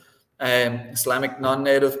native. Islamic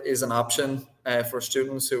non-native is an option for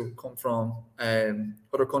students who come from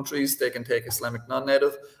other countries. They can take Islamic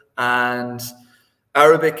non-native, and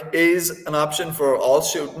Arabic is an option for all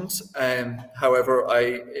students. However,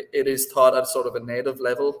 it is taught at sort of a native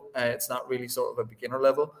level. It's not really sort of a beginner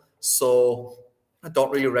level. So I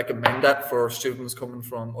don't really recommend that for students coming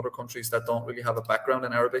from other countries that don't really have a background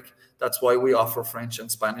in Arabic. That's why we offer French and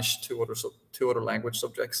Spanish, two other language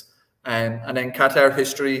subjects. And then Qatar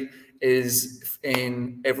history is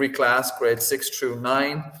in every class, grade 6 through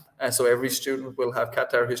 9. So every student will have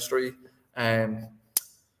Qatar history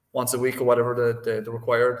once a week or whatever the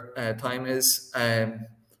required time is. And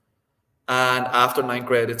after 9th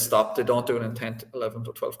grade, it's stopped. They don't do it in 10th, 11th,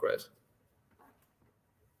 or 12th grade.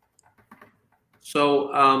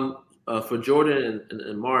 So for Jordan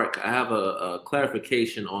and Mark, I have a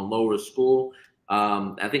clarification on lower school.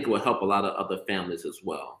 I think it will help a lot of other families as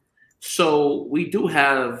well. So we do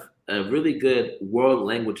have a really good world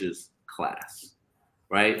languages class,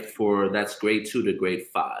 right? That's grade 2 to grade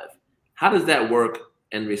 5. How does that work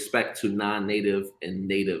in respect to non-native and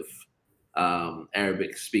native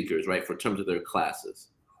Arabic speakers, right, for terms of their classes?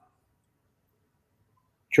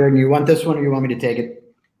 Jordan, you want this one or you want me to take it?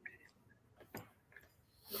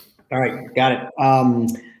 All right, got it.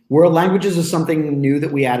 World languages is something new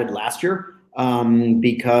that we added last year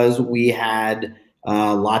because we had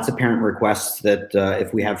lots of parent requests that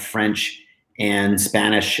if we have French and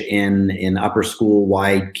Spanish in upper school,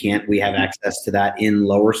 why can't we have access to that in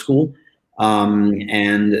lower school?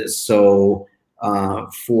 And so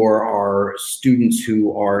for our students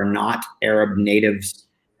who are not Arab natives,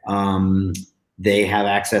 they have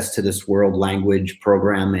access to this world language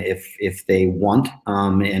program if they want,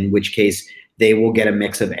 in which case they will get a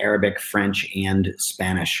mix of Arabic, French, and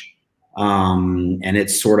Spanish. And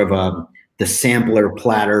it's sort of the sampler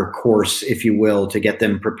platter course, if you will, to get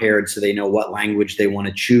them prepared so they know what language they want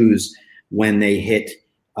to choose when they hit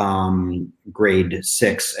grade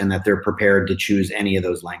 6, and that they're prepared to choose any of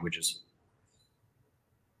those languages.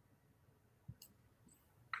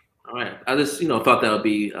 All right. I just, thought that would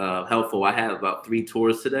be helpful. I had about 3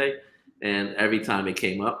 tours today, and every time it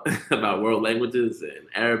came up about world languages and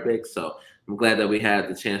Arabic. So I'm glad that we had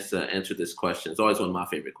the chance to answer this question. It's always one of my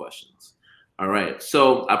favorite questions. All right.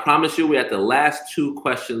 So I promise you, we're at the last 2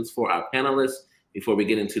 questions for our panelists before we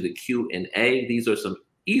get into the Q&A. These are some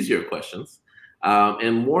easier questions.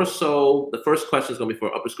 And more so, the first question is going to be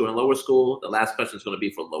for upper school and lower school. The last question is going to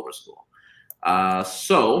be for lower school.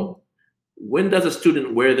 So when does a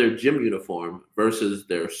student wear their gym uniform versus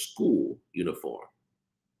their school uniform?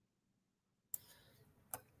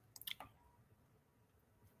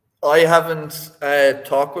 I haven't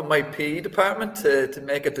talked with my PE department to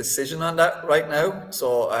make a decision on that right now.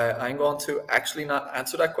 So I'm going to actually not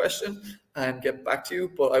answer that question and get back to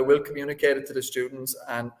you, but I will communicate it to the students.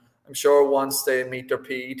 And I'm sure once they meet their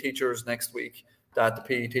PE teachers next week, that the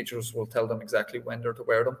PE teachers will tell them exactly when they're to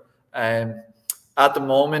wear them. At the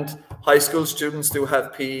moment, high school students do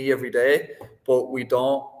have PE every day, but we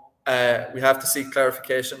don't. We have to seek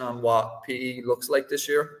clarification on what PE looks like this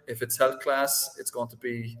year. If it's health class, it's going to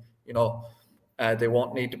be, they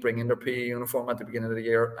won't need to bring in their PE uniform at the beginning of the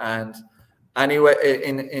year. And anyway,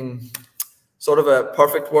 in sort of a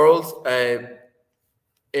perfect world,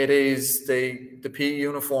 it is the PE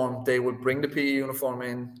uniform. They would bring the PE uniform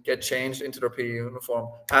in, get changed into their PE uniform,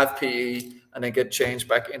 have PE, and then get changed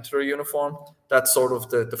back into their uniform. That's sort of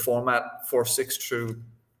the format for 6 through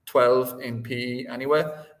 12 in PE anyway.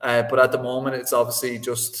 But at the moment, it's obviously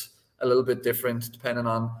just a little bit different depending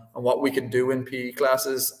on what we can do in PE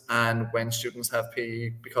classes and when students have PE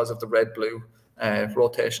because of the red-blue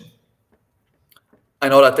rotation. I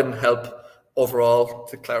know that didn't help overall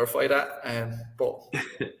to clarify that, but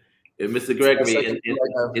Mr. Gregory,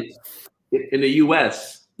 in the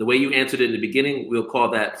U.S., the way you answered it in the beginning, we'll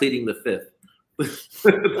call that pleading the fifth.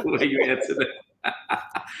 The way you answered it.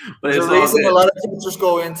 There's a reason a lot of teachers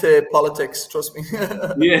go into politics, trust me.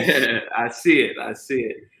 Yeah, I see it. I see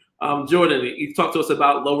it. Jordan, you talked to us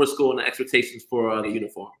about lower school and the expectations for the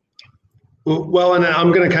uniform. Well, and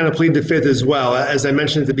I'm going to kind of plead the fifth as well. As I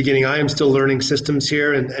mentioned at the beginning, I am still learning systems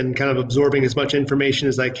here and kind of absorbing as much information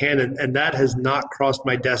as I can, and that has not crossed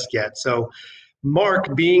my desk yet. So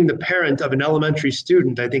Mark, being the parent of an elementary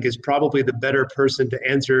student, I think is probably the better person to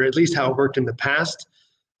answer at least how it worked in the past.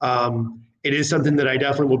 It is something that I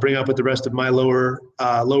definitely will bring up with the rest of my lower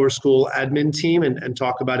school admin team and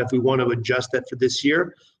talk about if we want to adjust that for this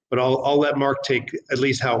year. But I'll let Mark take at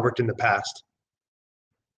least how it worked in the past.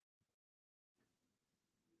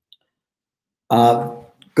 Go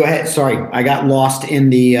ahead. Sorry, I got lost in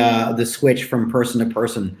the switch from person to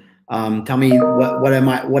person. Tell me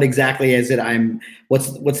what exactly is it?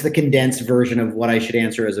 What's the condensed version of what I should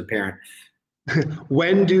answer as a parent?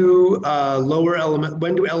 When do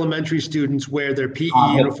elementary students wear their PE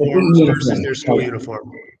uniforms versus their school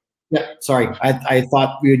uniform? Yeah, sorry. I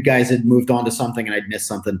thought you guys had moved on to something and I'd missed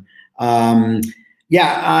something. You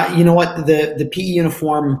know what? The PE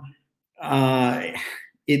uniform,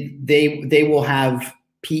 they will have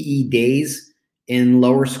PE days in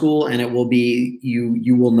lower school, and it will be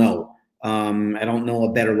you will know. I don't know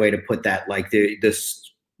a better way to put that. Like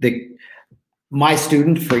my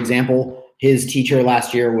student, for example, his teacher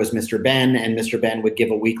last year was Mr. Ben, and Mr. Ben would give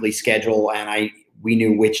a weekly schedule, and we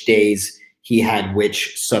knew which days he had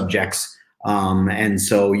which subjects. And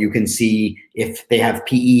so you can see if they have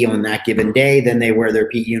PE on that given day, then they wear their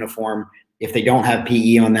PE uniform. If they don't have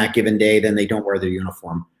PE on that given day, then they don't wear their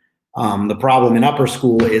uniform. The problem in upper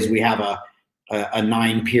school is we have a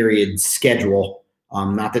 9-period schedule.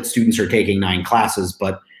 Not that students are taking 9 classes,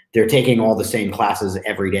 but they're taking all the same classes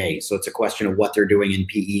every day. So it's a question of what they're doing in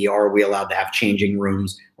PE. Are we allowed to have changing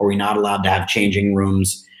rooms? Are we not allowed to have changing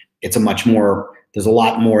rooms? There's a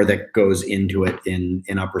lot more that goes into it in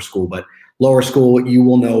upper school, but lower school, you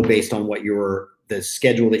will know based on what the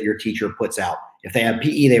schedule that your teacher puts out. If they have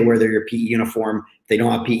PE, they wear their PE uniform. If they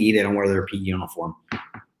don't have PE, they don't wear their PE uniform.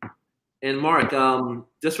 And Mark,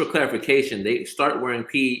 just for clarification, they start wearing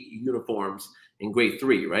PE uniforms in grade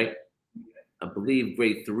 3, right? I believe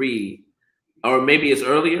grade 3, or maybe it's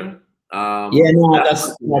earlier.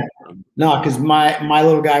 Because my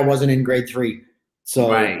little guy wasn't in grade 3,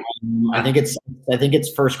 so right. I think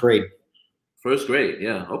it's first grade. First grade,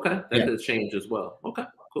 yeah. Okay, that could change as well. Okay,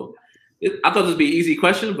 cool. I thought this would be an easy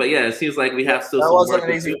question, but yeah, it seems like we have still. That wasn't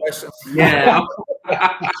an easy question. Yeah.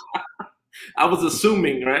 I was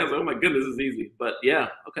assuming, right? I was like, oh my goodness, this is easy. But yeah,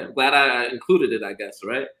 okay. I'm glad I included it, I guess,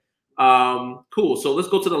 right? Cool. So let's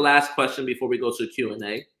go to the last question before we go to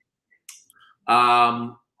Q&A.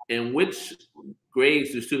 In which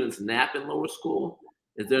grades do students nap in lower school?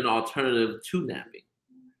 Is there an alternative to napping?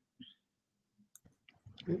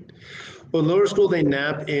 Well, in lower school, they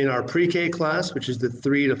nap in our pre-K class, which is the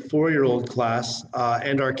 3 to 4-year-old class,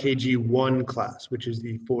 and our KG1 class, which is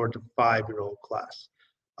the 4 to 5-year-old class.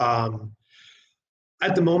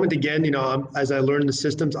 At the moment, again, as I learn the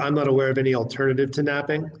systems, I'm not aware of any alternative to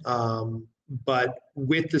napping. But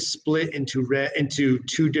with the split into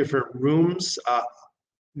 2 different rooms,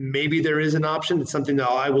 maybe there is an option. It's something that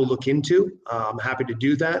I will look into. I'm happy to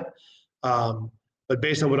do that. But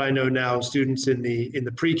based on what I know now, students in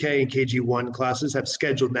the pre-K and KG1 classes have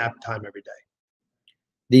scheduled nap time every day.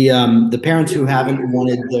 The parents who haven't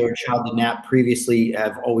wanted their child to nap previously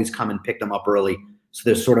have always come and picked them up early. So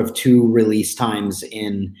there's sort of 2 release times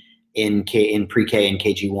in pre-K and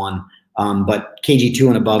KG1, but KG2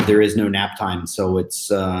 and above there is no nap time. So it's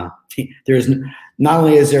there's not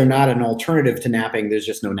only is there not an alternative to napping, there's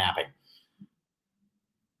just no napping.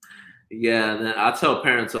 Yeah, and I tell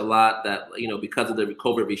parents a lot that because of the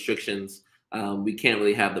COVID restrictions, we can't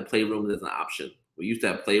really have the playroom as an option. We used to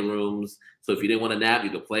have playrooms, so if you didn't want to nap, you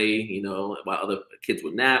could play. While other kids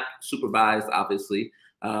would nap, supervised, obviously.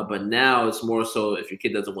 But now it's more so if your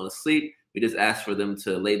kid doesn't want to sleep, we just ask for them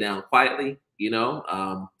to lay down quietly.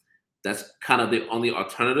 That's kind of the only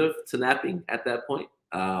alternative to napping at that point.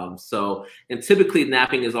 And typically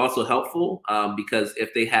napping is also helpful because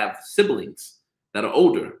if they have siblings that are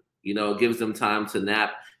older, it gives them time to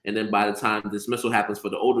nap. And then by the time dismissal happens for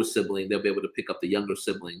the older sibling, they'll be able to pick up the younger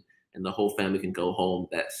sibling and the whole family can go home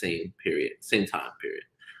that same time period.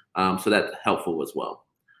 So that's helpful as well.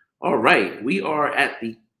 All right, we are at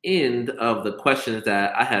the end of the questions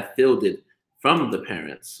that I have fielded from the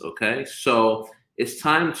parents, okay? So it's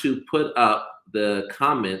time to put up the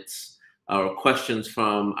comments or questions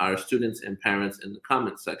from our students and parents in the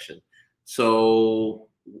comment section. So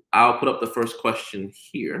I'll put up the first question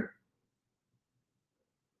here.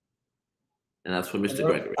 And that's for Mr.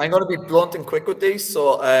 Gregory. I'm going to be blunt and quick with these.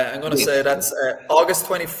 So I'm going to say that's August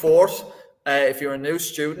 24th. If you're a new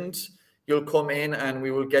student, you'll come in and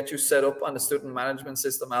we will get you set up on the student management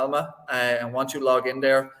system, Alma. And once you log in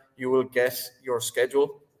there, you will get your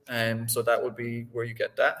schedule. So that will be where you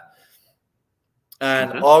get that.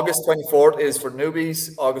 And August 24th is for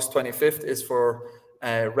newbies. August 25th is for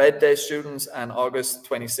red day students. And August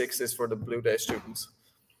 26th is for the blue day students.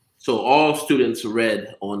 So all students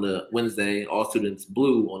red on the Wednesday, all students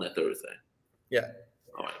blue on the Thursday. Yeah.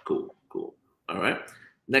 All right, cool. All right.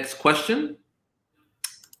 Next question.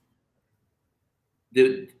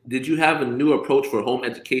 Did you have a new approach for home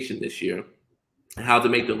education this year? How to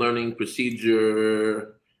make the learning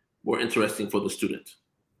procedure more interesting for the student?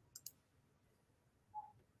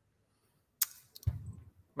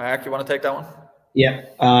 Mark, you want to take that one? Yeah,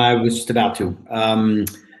 I was just about to.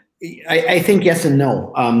 I think yes and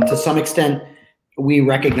no. To some extent, we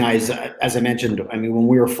recognize, as I mentioned, I mean, when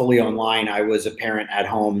we were fully online, I was a parent at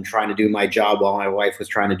home trying to do my job while my wife was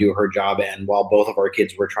trying to do her job, and while both of our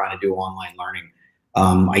kids were trying to do online learning.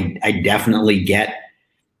 I definitely get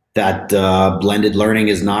that blended learning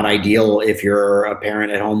is not ideal if you're a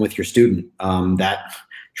parent at home with your student.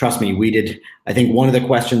 Trust me, we did. I think one of the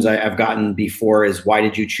questions I've gotten before is, why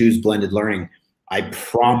did you choose blended learning? I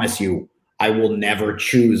promise you, I will never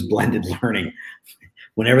choose blended learning.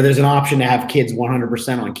 Whenever there's an option to have kids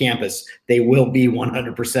 100% on campus, they will be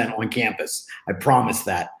 100% on campus. I promise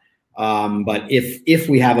that. But if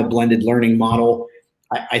we have a blended learning model,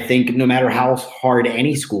 I think no matter how hard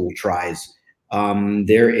any school tries,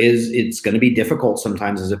 it's going to be difficult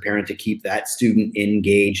sometimes as a parent to keep that student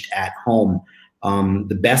engaged at home.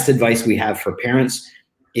 The best advice we have for parents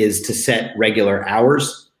is to set regular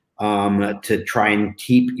hours, to try and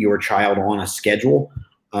keep your child on a schedule,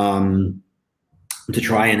 to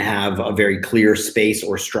try and have a very clear space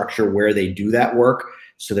or structure where they do that work,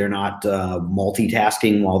 so they're not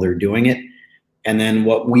multitasking while they're doing it. And then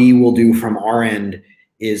what we will do from our end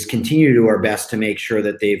is continue to do our best to make sure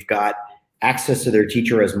that they've got access to their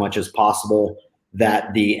teacher as much as possible,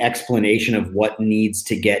 that the explanation of what needs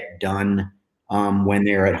to get done when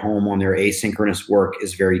they're at home on their asynchronous work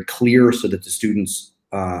is very clear, so that the students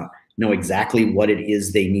know exactly what it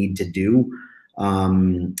is they need to do.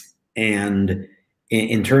 And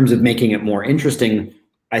in terms of making it more interesting,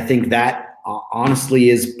 I think that honestly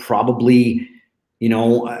is probably,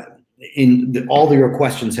 all of your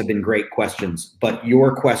questions have been great questions, but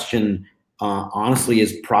your question honestly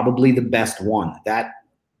is probably the best one. That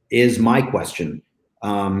is my question.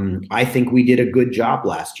 I think we did a good job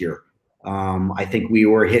last year. I think we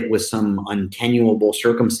were hit with some untenable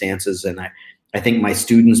circumstances, and I think my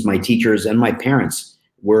students, my teachers, and my parents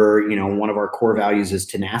were, one of our core values is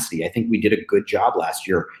tenacity. I think we did a good job last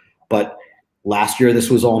year, but last year this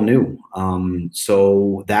was all new.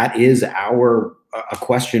 So that is a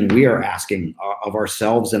question we are asking of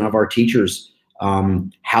ourselves and of our teachers.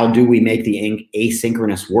 How do we make the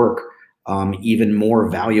asynchronous work even more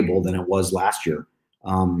valuable than it was last year?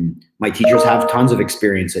 My teachers have tons of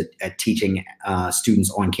experience at teaching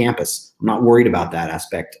students on campus. I'm not worried about that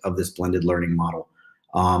aspect of this blended learning model,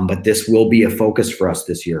 but this will be a focus for us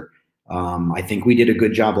this year. I think we did a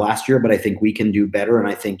good job last year, but I think we can do better, and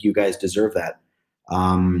I think you guys deserve that.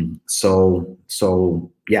 So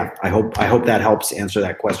yeah, I hope that helps answer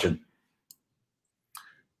that question.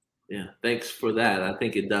 Yeah, thanks for that. I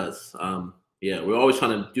think it does. Yeah, we're always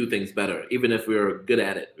trying to do things better. Even if we're good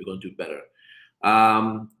at it, we're going to do better.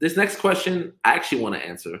 This next question, I actually want to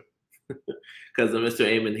answer because Mr.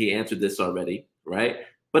 Amon, he answered this already, right?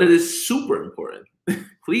 But it is super important.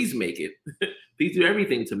 Please make it. Please do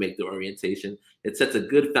everything to make the orientation. It sets a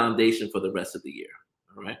good foundation for the rest of the year,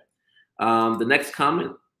 all right? The next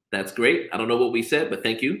comment, that's great. I don't know what we said, but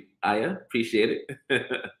thank you, Aya. Appreciate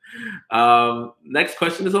it. Next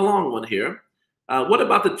question is a long one here. What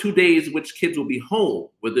about the 2 days which kids will be home?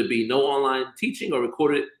 Will there be no online teaching or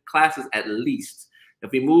recorded classes at least?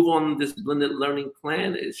 If we move on this blended learning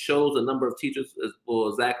plan, it shows the number of teachers will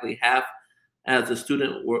exactly half as the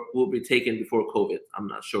student will be taken before COVID. I'm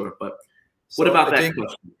not sure, but what about that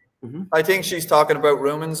question? Mm-hmm. I think she's talking about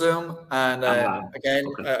Room and Zoom. And again,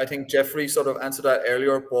 okay. I think Jeffrey sort of answered that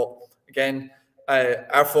earlier, but again,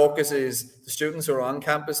 our focus is the students who are on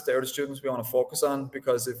campus. They're the students we want to focus on,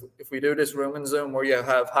 because if we do this Room and Zoom where you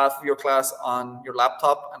have half of your class on your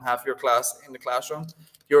laptop and half of your class in the classroom,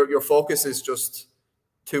 your focus is just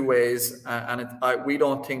two ways, and we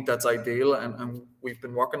don't think that's ideal, and we've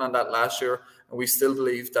been working on that last year, and we still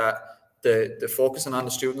believe that the focusing on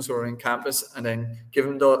the students who are in campus and then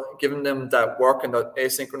giving them that work and that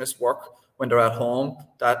asynchronous work when they're at home,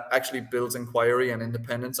 that actually builds inquiry and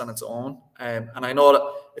independence on its own. And I know that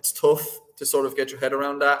it's tough to sort of get your head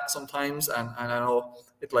around that sometimes. And I know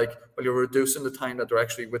it like, well, you're reducing the time that they're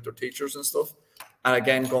actually with their teachers and stuff. And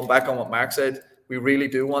again, going back on what Mark said, we really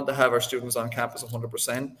do want to have our students on campus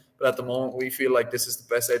 100%. But at the moment, we feel like this is the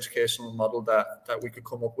best educational model that we could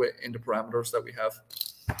come up with in the parameters that we have.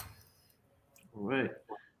 All right.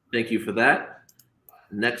 Thank you for that.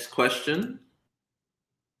 Next question.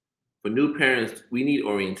 For new parents, we need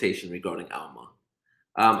orientation regarding Alma.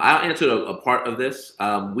 I'll answer a part of this.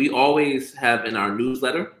 We always have in our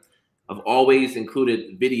newsletter, I've always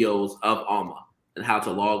included videos of Alma and how to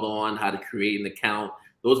log on, how to create an account.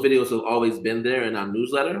 Those videos have always been there in our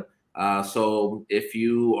newsletter. So if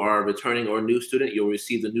you are a returning or a new student, you'll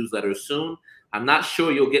receive the newsletter soon. I'm not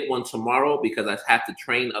sure you'll get one tomorrow because I have to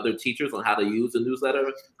train other teachers on how to use the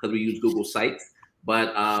newsletter because we use Google Sites.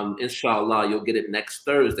 But inshallah, you'll get it next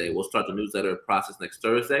Thursday. We'll start the newsletter process next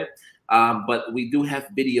Thursday. But we do have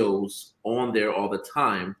videos on there all the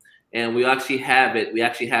time. And we actually have it. We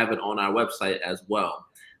actually have it on our website as well.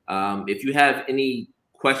 If you have any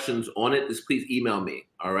questions on it, just please email me.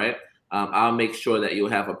 All right. I'll make sure that you'll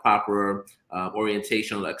have a proper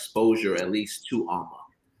orientational exposure, at least to Alma.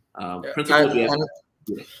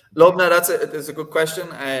 Lobna, that's a good question.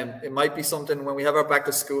 It might be something when we have our back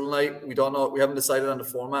to school night. We don't know. We haven't decided on the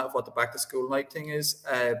format of what the back to school night thing is,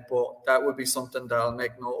 but that would be something that I'll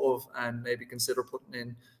make note of and maybe consider putting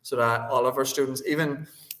in so that all of our students, even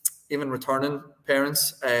returning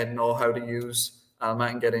parents, know how to use Alma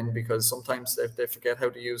and get in, because sometimes they forget how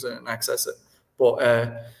to use it and access it. But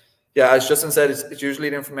yeah, as Justin said, it's usually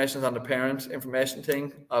the information on the parent information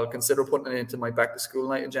thing. I'll consider putting it into my back to school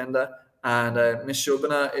night agenda. And Miss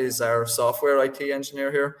Shubhana is our software IT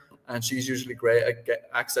engineer here, and she's usually great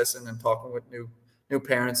at accessing and talking with new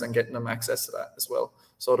parents and getting them access to that as well.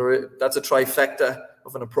 So that's a trifecta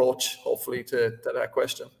of an approach, hopefully, to that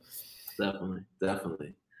question.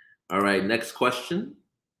 Definitely. All right, next question.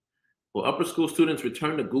 Will upper school students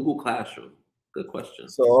return to Google Classroom? Good question.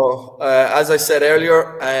 So as I said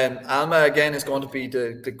earlier, Alma again is going to be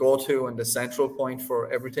the go-to and the central point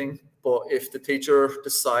for everything. But if the teacher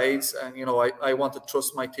decides, and I want to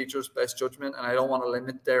trust my teacher's best judgment, and I don't want to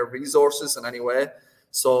limit their resources in any way.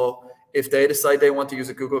 So if they decide they want to use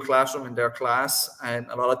a Google Classroom in their class, and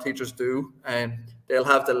a lot of teachers do, and they'll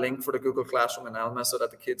have the link for the Google Classroom in Alma so that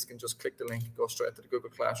the kids can just click the link and go straight to the Google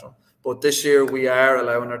Classroom. But this year we are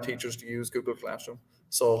allowing our teachers to use Google Classroom.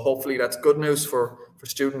 So hopefully that's good news for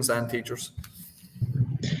students and teachers.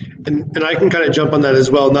 And I can kind of jump on that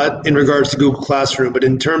as well, not in regards to Google Classroom, but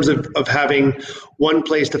in terms of having one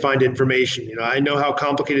place to find information. I know how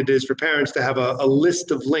complicated it is for parents to have a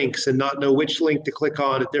list of links and not know which link to click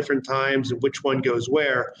on at different times and which one goes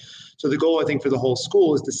where. So the goal, I think, for the whole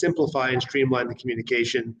school is to simplify and streamline the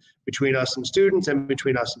communication between us and students and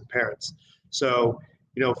between us and parents. So,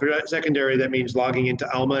 for secondary, that means logging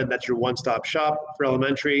into Alma, and that's your one-stop shop. For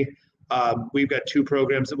elementary, we've got two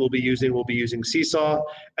programs that we'll be using. We'll be using Seesaw,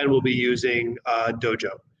 and we'll be using Dojo.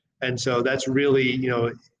 And so that's really,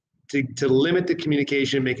 to limit the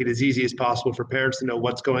communication, make it as easy as possible for parents to know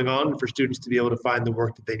what's going on, and for students to be able to find the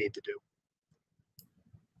work that they need to do.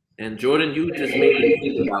 And Jordan, you just made me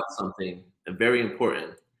think about something very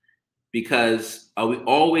important, because we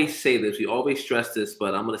always say this, we always stress this,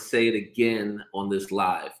 but I'm going to say it again on this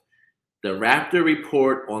live. The Raptor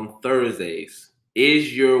Report on Thursdays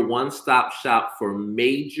is your one-stop shop for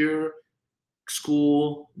major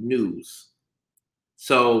school news.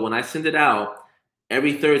 So when I send it out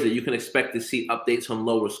every Thursday, you can expect to see updates from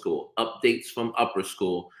lower school, updates from upper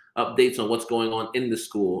school, updates on what's going on in the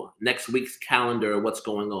school, next week's calendar, what's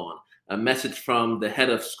going on, a message from the head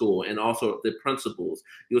of school and also the principals.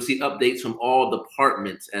 You'll see updates from all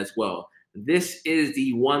departments as well. This is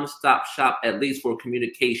the one-stop shop, at least for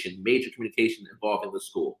communication, major communication involving the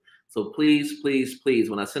school. So please, please, please,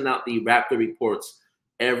 when I send out the Raptor reports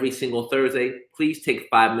every single Thursday, please take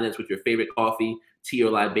 5 minutes with your favorite coffee, tea,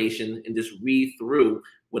 or libation and just read through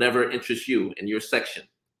whatever interests you in your section.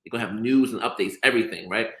 You're going to have news and updates, everything,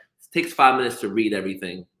 right? It takes 5 minutes to read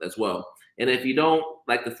everything as well. And if you don't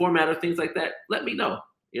like the format or things like that, let me know.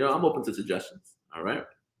 I'm open to suggestions. All right.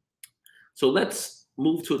 So let's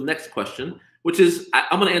move to the next question, which is,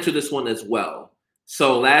 I'm going to answer this one as well.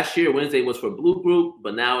 So last year, Wednesday was for Blue Group,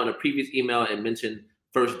 but now in a previous email, it mentioned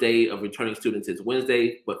first day of returning students is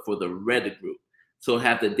Wednesday, but for the Red Group. So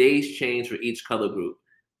have the days changed for each color group?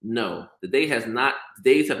 No, the days have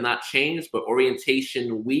not changed, but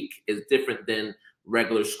orientation week is different than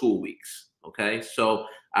regular school weeks. Okay, so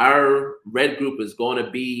our Red Group is going to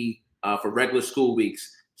be for regular school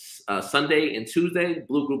weeks Sunday and Tuesday.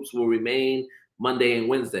 Blue groups will remain Monday and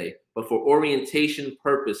Wednesday. But for orientation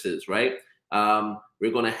purposes, right,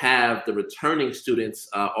 we're going to have the returning students,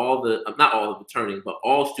 not all the returning, but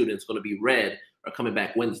all students going to be red are coming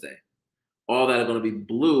back Wednesday. All that are going to be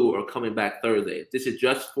blue are coming back Thursday. This is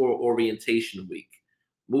just for orientation week.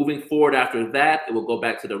 Moving forward after that, it will go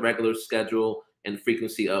back to the regular schedule and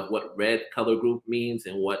frequency of what red color group means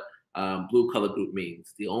and what blue color group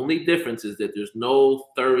means. The only difference is that there's no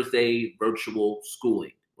Thursday virtual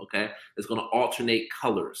schooling, okay? It's going to alternate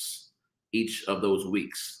colors each of those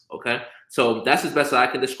weeks, okay? So that's as best as I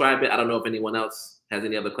can describe it. I don't know if anyone else has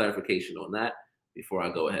any other clarification on that before I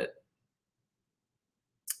go ahead.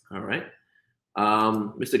 All right.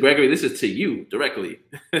 Mr. Gregory, this is to you directly.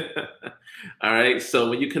 All right. So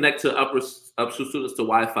when you connect to upper students to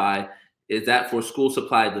Wi-Fi, is that for school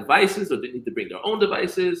supplied devices, or do they need to bring their own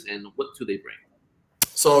devices, and what do they bring?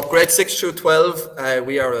 So grade 6 through 12,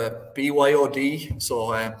 we are a BYOD.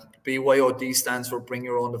 So BYOD stands for bring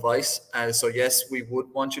your own device. So yes, we would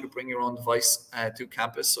want you to bring your own device to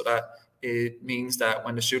campus, so that it means that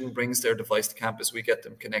when the student brings their device to campus, we get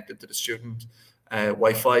them connected to the student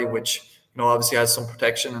Wi-Fi, which obviously has some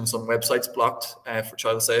protection and some websites blocked for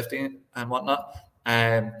child safety and whatnot.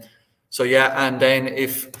 So yeah, and then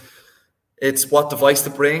if it's what device to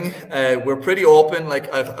bring, we're pretty open.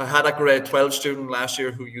 Like I had a grade 12 student last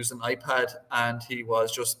year who used an iPad, and he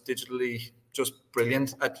was just digitally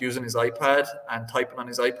brilliant at using his iPad and typing on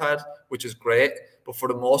his iPad, which is great. But for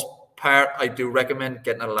the most part, I do recommend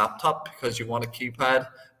getting a laptop because you want a keypad.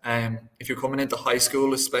 If you're coming into high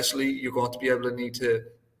school, especially, you're going to be able to need to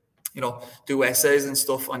do essays and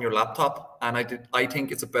stuff on your laptop, and I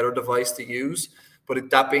think it's a better device to use. But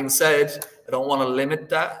that being said, I don't want to limit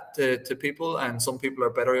that to people, and some people are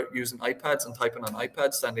better at using iPads and typing on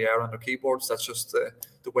iPads than they are on their keyboards. That's just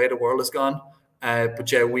the way the world has gone. But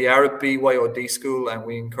yeah, we are a BYOD school, and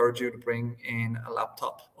we encourage you to bring in a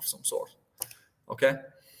laptop of some sort. Okay.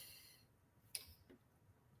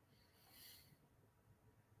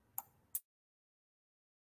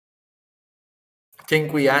 I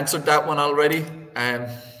think we answered that one already.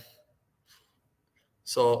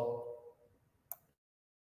 So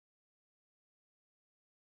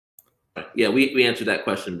yeah, we answered that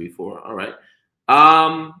question before. All right.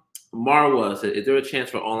 Marwa said, is there a chance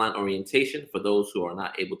for online orientation for those who are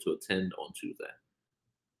not able to attend on Tuesday?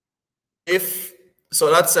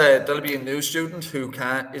 That'll be a new student who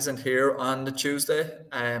isn't here on the Tuesday.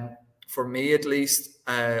 For me, at least,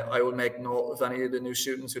 I will make note of any of the new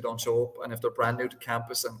students who don't show up, and if they're brand new to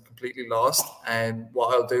campus and completely lost,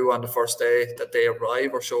 what I'll do on the first day that they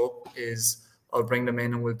arrive or show up is I'll bring them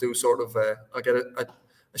in, and we'll do sort of I'll get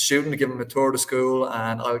a student to give them a tour of the school,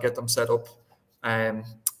 and I'll get them set up,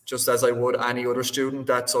 just as I would any other student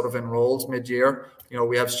that sort of enrolls mid-year.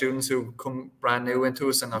 We have students who come brand new into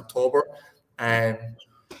us in October, and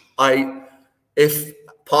if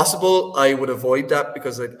possible, I would avoid that,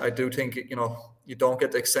 because I do think you don't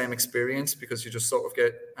get the same experience, because you just sort of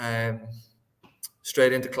get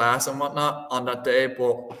straight into class and whatnot on that day.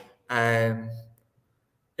 But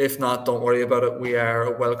if not, don't worry about it. We are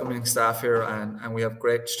a welcoming staff here, and we have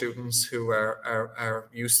great students who are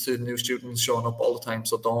used to new students showing up all the time.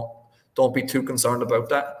 So don't be too concerned about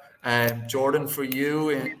that. Jordan, for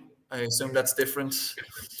you, I assume that's different.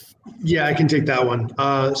 Yeah, I can take that one.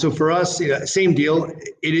 So for us, same deal.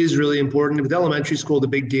 It is really important. With elementary school, the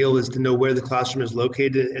big deal is to know where the classroom is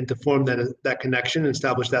located and to form that connection and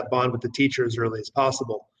establish that bond with the teacher as early as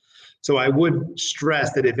possible. So I would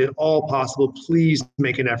stress that if at all possible, please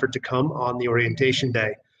make an effort to come on the orientation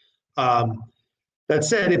day. That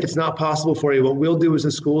said, if it's not possible for you, what we'll do as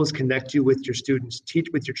a school is connect you with your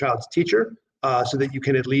with your child's teacher, so that you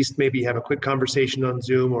can at least maybe have a quick conversation on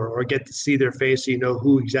Zoom or get to see their face so you know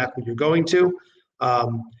who exactly you're going to.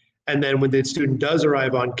 And then when the student does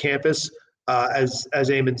arrive on campus, as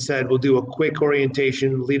Eamon said, we'll do a quick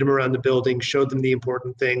orientation, lead them around the building, show them the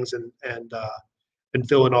important things, and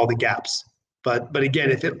fill in all the gaps. But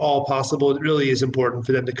again, if at all possible, it really is important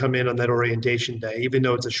for them to come in on that orientation day, even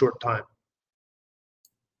though it's a short time.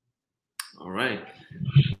 All right.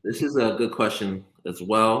 This is a good question as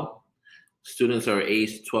well. Students are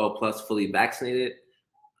aged 12 plus, fully vaccinated,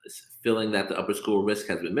 feeling that the upper school risk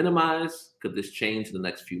has been minimized. Could this change in the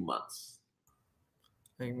next few months?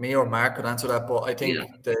 I think me or Mark could answer that, but I think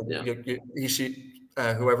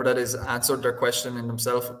whoever that is answered their question in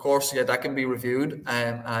themselves. Of course, yeah, that can be reviewed,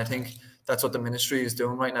 and I think that's what the ministry is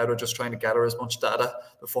doing right now. They're just trying to gather as much data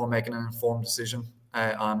before making an informed decision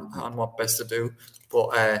on what best to do.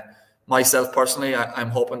 But myself personally, I'm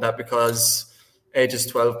hoping that because ages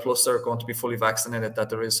 12 plus are going to be fully vaccinated, that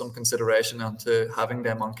there is some consideration onto having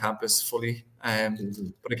them on campus fully.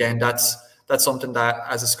 But again, that's something that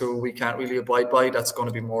as a school we can't really abide by. That's going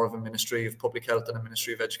to be more of a Ministry of Public Health and a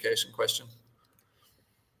Ministry of Education question.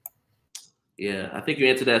 Yeah, I think you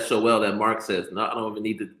answered that so well that Mark says, no, I don't even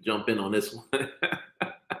need to jump in on this one.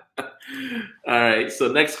 All right,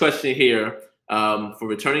 so next question here. For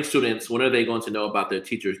returning students, when are they going to know about their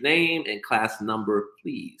teacher's name and class number,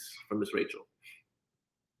 please? From Ms. Rachel.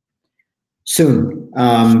 Soon,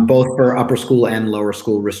 both for upper school and lower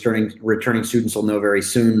school. Returning students will know very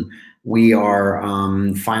soon. We are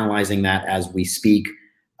finalizing that as we speak.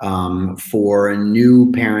 For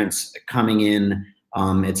new parents coming in,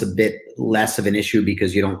 it's a bit less of an issue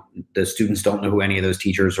because the students don't know who any of those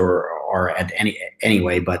teachers are at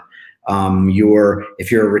anyway. But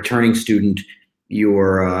if you're a returning student,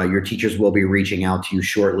 your teachers will be reaching out to you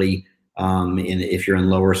shortly. If you're in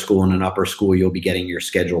lower school and in upper school, you'll be getting your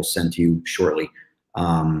schedule sent to you shortly.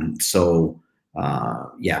 Yeah,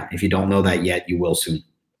 if you don't know that yet, you will soon.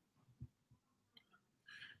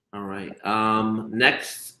 All right.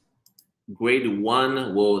 Next, grade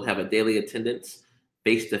 1 will have a daily attendance,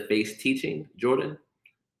 face-to-face teaching. Jordan?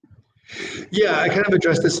 Yeah, I kind of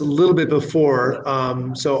addressed this a little bit before.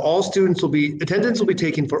 So attendance will be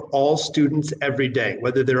taken for all students every day,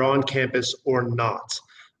 whether they're on campus or not.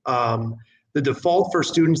 The default for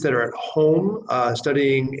students that are at home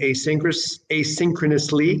studying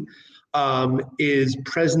asynchronously is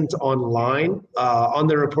present online. On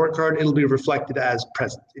their report card, it'll be reflected as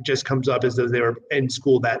present. It just comes up as though they were in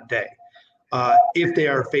school that day. If they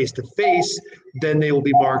are face-to-face, then they will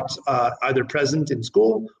be marked either present in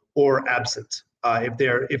school or absent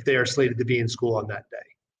if they are slated to be in school on that day.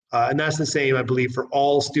 And that's the same, I believe, for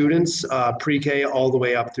all students, pre-K all the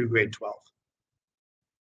way up through grade 12.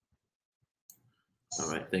 All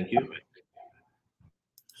right, thank you.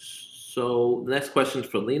 So the next question is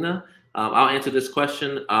for Lena. I'll answer this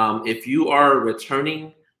question. If you are a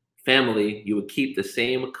returning family, you would keep the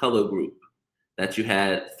same color group that you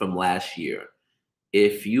had from last year.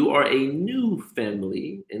 If you are a new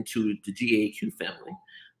family into the GAAQ family,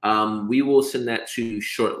 we will send that to you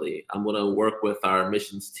shortly. I'm going to work with our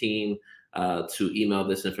admissions team to email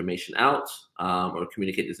this information out or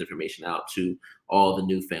communicate this information out to all the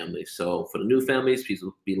new families. So for the new families, please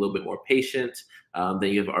be a little bit more patient than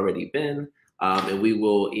you've already been, and we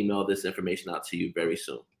will email this information out to you very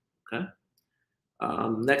soon. Okay.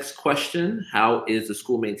 Next question: how is the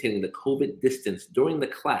school maintaining the COVID distance during the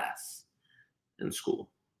class in school?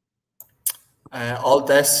 All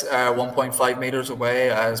desks are 1.5 meters away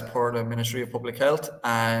as per the Ministry of Public Health,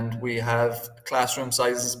 and we have classroom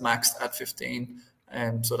sizes maxed at 15,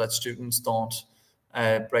 so that students don't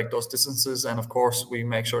break those distances. And of course, we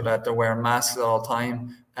make sure that they're wearing masks at all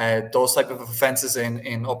time. Those type of offences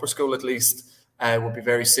in upper school, at least, would be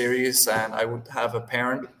very serious, and I would have a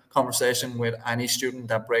parent conversation with any student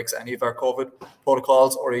that breaks any of our COVID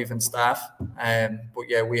protocols or even staff. But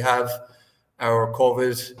yeah, we have our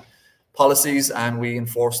COVID policies and we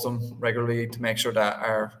enforce them regularly to make sure that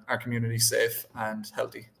our community is safe and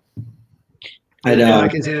healthy. I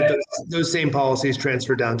can say that those same policies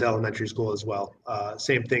transfer down to elementary school as well.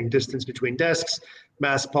 Same thing, distance between desks,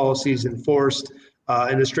 mask policies enforced,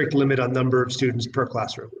 and a strict limit on number of students per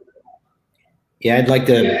classroom. Yeah, I'd like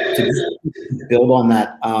to build on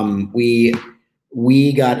that.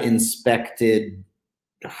 We got inspected,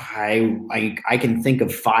 I can think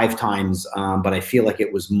of 5 times, but I feel like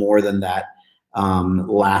it was more than that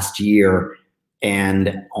last year.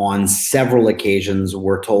 And on several occasions,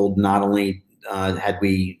 we're told not only had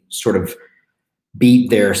we sort of beat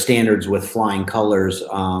their standards with flying colors,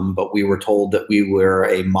 but we were told that we were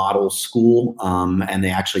a model school, and they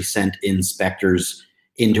actually sent inspectors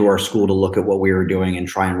into our school to look at what we were doing and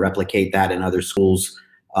try and replicate that in other schools,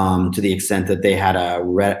 to the extent that they had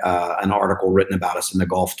an article written about us in the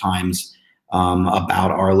Gulf Times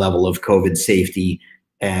about our level of COVID safety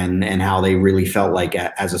and how they really felt like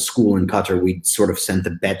as a school in Qatar, we sort of set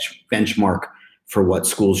the benchmark for what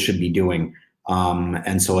schools should be doing.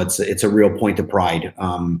 And so it's a real point of pride.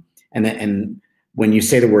 And when you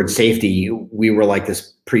say the word safety, we were like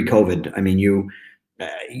this pre-COVID. I mean,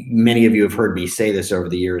 many of you have heard me say this over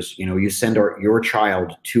the years. You know, you send your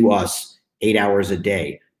child to us 8 hours a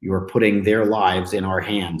day. You are putting their lives in our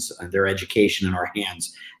hands, their education in our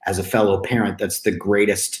hands. As a fellow parent, that's the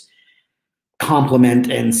greatest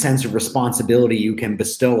compliment and sense of responsibility you can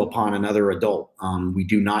bestow upon another adult. We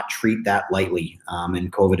do not treat that lightly,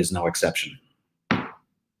 and COVID is no exception.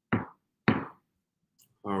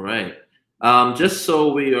 All right. Just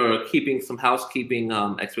so we are keeping some housekeeping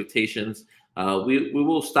expectations, we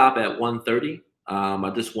will stop at 1:30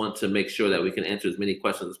 I just want to make sure that we can answer as many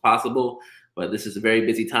questions as possible, but this is very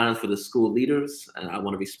busy times for the school leaders, and I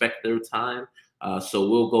want to respect their time. So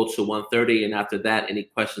we'll go to 1:30, and after that, any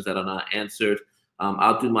questions that are not answered,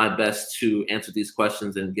 I'll do my best to answer these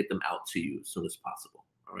questions and get them out to you as soon as possible.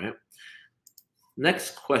 All right.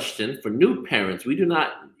 Next question for new parents. We do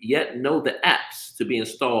not yet know the apps to be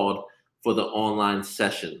installed for the online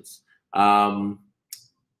sessions.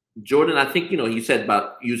 Jordan, I think, you said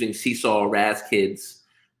about using Seesaw, Raz Kids,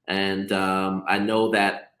 and I know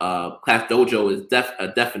that Class Dojo is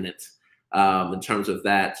definite in terms of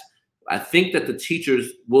that. I think that the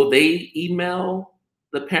teachers, will they email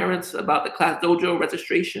the parents about the Class Dojo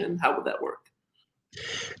registration? How would that work?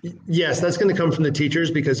 Yes, that's going to come from the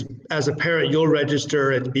teachers, because as a parent, you'll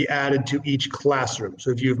register and be added to each classroom.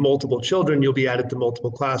 So if you have multiple children, you'll be added to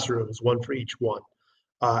multiple classrooms, one for each one.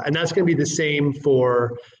 And that's going to be the same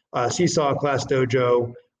for Seesaw, Class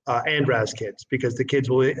Dojo, and Raz Kids, because the kids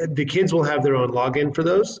will have their own login for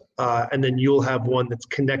those, and then you'll have one that's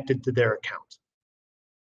connected to their account.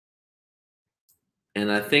 And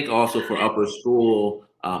I think also for upper school,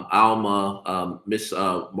 Alma, Miss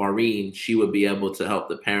Maureen, she would be able to help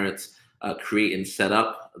the parents create and set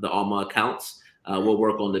up the Alma accounts. We'll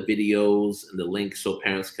work on the videos and the links so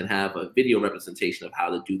parents can have a video representation of how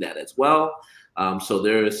to do that as well. So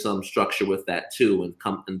there is some structure with that too,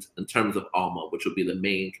 in terms of Alma, which will be the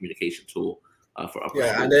main communication tool for upper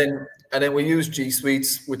school. And then we use G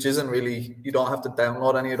Suites, which isn't really, you don't have to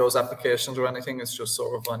download any of those applications or anything. It's just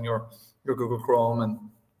sort of on your Google Chrome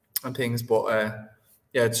and things. But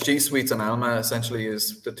yeah, it's G Suites and Alma essentially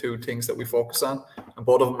is the two things that we focus on, and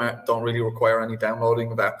both of them don't really require any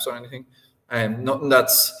downloading of apps or anything. Nothing that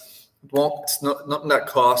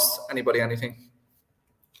costs anybody anything.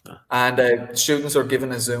 And students are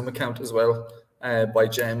given a Zoom account as well by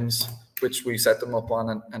GEMS, which we set them up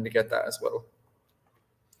on, and they get that as well.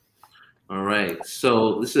 All right.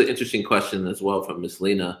 So this is an interesting question as well from Ms.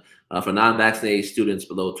 Lena. For non-vaccinated students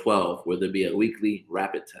below 12, will there be a weekly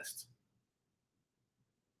rapid test?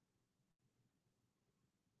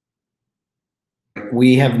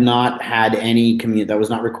 We have not had any that was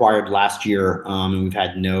not required last year, and we've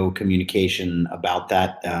had no communication about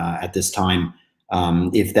that at this time.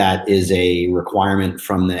 If that is a requirement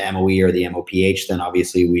from the MOE or the MOPH, then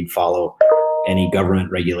obviously we'd follow any government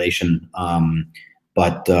regulation.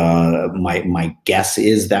 But my guess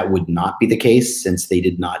is that would not be the case, since they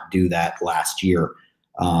did not do that last year.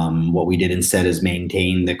 What we did instead is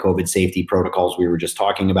maintain the COVID safety protocols we were just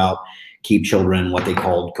talking about, keep children in what they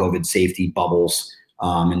called COVID safety bubbles,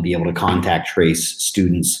 and be able to contact trace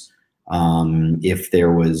students if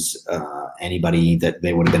there was anybody that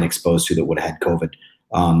they would have been exposed to that would have had COVID,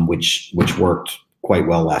 which worked quite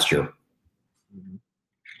well last year.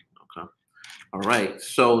 Okay. All right.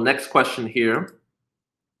 So next question here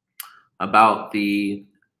about the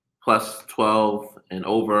plus 12 and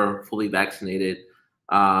over fully vaccinated,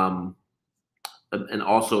 and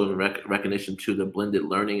also in recognition to the blended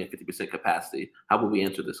learning at 50% capacity. How will we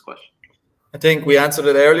answer this question? I think we answered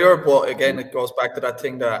it earlier, but again, it goes back to that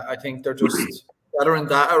thing that I think they're just gathering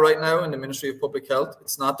data right now in the Ministry of Public Health.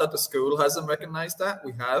 It's not that the school hasn't recognized that,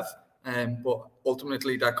 we have, but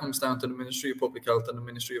ultimately that comes down to the Ministry of Public Health and the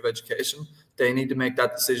Ministry of Education. They need to make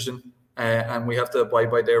that decision, and we have to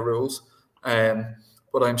abide by their rules.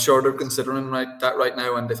 But I'm sure they're considering that right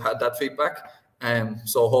now, and they've had that feedback.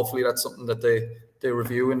 So hopefully that's something that they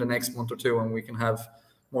review in the next month or two, and we can have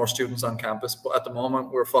more students on campus. But at the moment,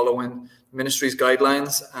 we're following the ministry's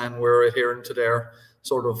guidelines, and we're adhering to their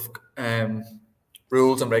sort of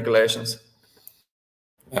rules and regulations.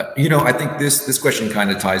 I think this question kind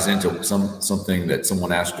of ties into something that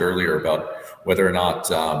someone asked earlier about whether or not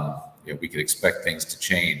we could expect things to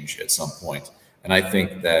change at some point. And I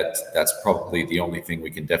think that that's probably the only thing we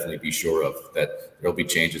can definitely be sure of, that there'll be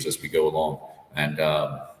changes as we go along, and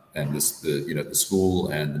the school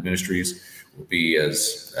and the ministries will be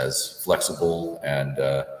as flexible and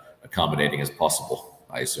accommodating as possible,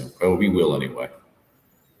 I assume. Oh, we will anyway.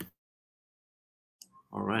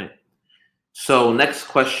 All right. So next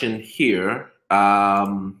question here.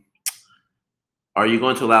 Are you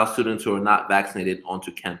going to allow students who are not vaccinated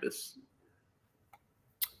onto campus?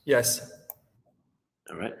 Yes.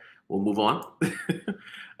 All right, we'll move on.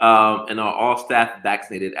 And are all staff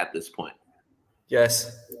vaccinated at this point?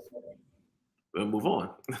 Yes. We'll move on.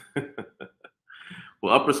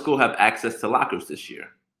 Will upper school have access to lockers this year?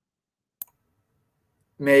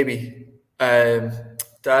 Maybe.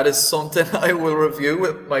 That is something I will review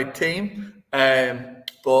with my team.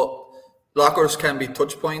 But lockers can be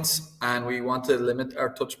touch points, and we want to limit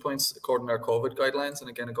our touch points according to our COVID guidelines. And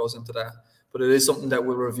again, it goes into that. but it is something that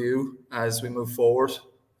we'll review as we move forward.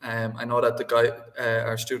 I know that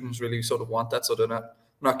our students really sort of want that, so they're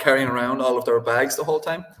not carrying around all of their bags the whole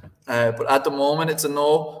time. But at the moment, it's a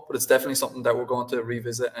no, but it's definitely something that we're going to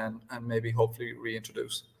revisit and maybe hopefully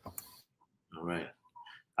reintroduce. All right.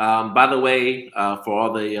 By the way, for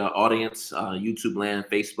all the audience, YouTube land,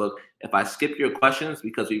 Facebook, if I skip your questions,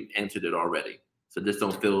 because we've answered it already. So just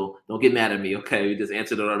don't get mad at me, okay? We just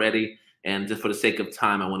answered it already. And just for the sake of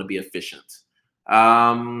time, I want to be efficient.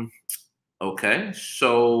 Okay,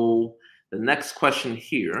 so the next question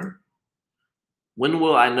here. When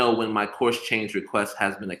will I know when my course change request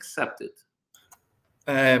has been accepted?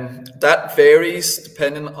 That varies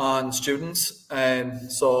depending on students.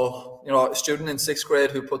 So, you know, a student in 6th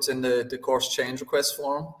grade who puts in the course change request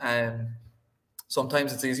form,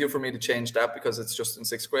 sometimes it's easier for me to change that because it's just in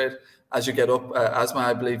 6th grade. As you get up, Asma,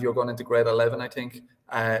 I believe you're going into grade 11, I think.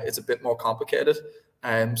 It's a bit more complicated.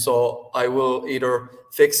 So I will either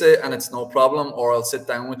fix it and it's no problem, or I'll sit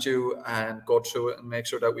down with you and go through it and make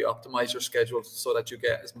sure that we optimize your schedule so that you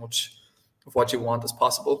get as much of what you want as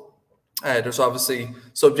possible. There's obviously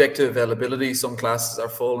subject to availability. Some classes are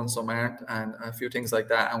full and some aren't, and a few things like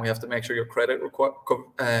that. And we have to make sure your credit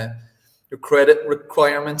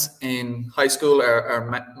requirements in high school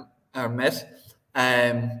are met.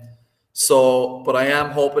 But I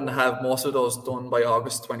am hoping to have most of those done by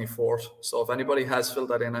August 24th. So if anybody has filled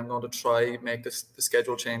that in, I'm going to try make the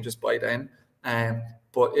schedule changes by then.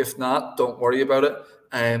 But if not, don't worry about it.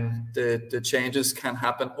 The changes can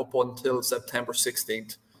happen up until September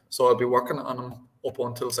 16th. So I'll be working on them up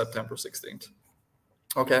until September 16th.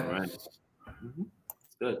 Okay. All right. Mm-hmm.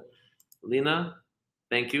 Good. Lena,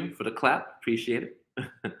 thank you for the clap. Appreciate it.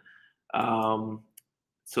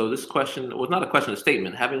 So this question was not a question, a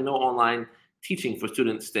statement. Having no online teaching for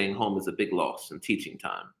students staying home is a big loss in teaching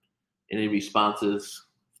time. Any responses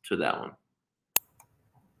to that one?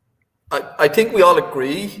 I think we all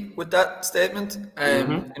agree with that statement.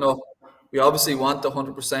 You know, we obviously want the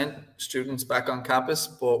 100% students back on campus,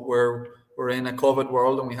 but we're in a COVID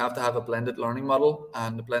world and we have to have a blended learning model.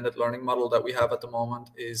 And the blended learning model that we have at the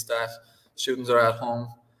moment is that students are at home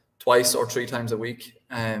 2 or 3 times a week.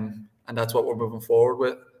 And that's what we're moving forward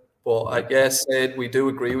with. But I guess, Ed, we do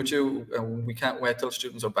agree with you, and we can't wait till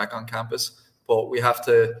students are back on campus. But we have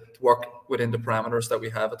to work within the parameters that we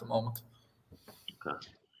have at the moment. Okay.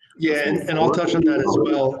 Yeah, and I'll touch on that as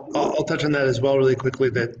well. I'll touch on that as well really quickly.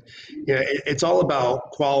 That it's all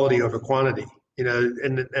about quality over quantity. You know,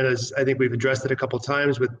 and as I think we've addressed it a couple of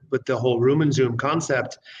times with the whole room and Zoom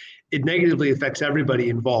concept, it negatively affects everybody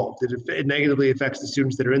involved. It negatively affects the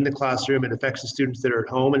students that are in the classroom. It affects the students that are at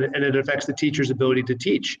home, and it affects the teacher's ability to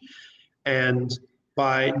teach. And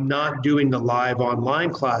by not doing the live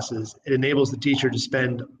online classes, it enables the teacher to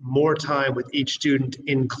spend more time with each student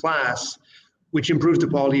in class, which improves the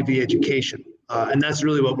quality of the education. And that's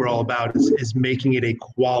really what we're all about, is making it a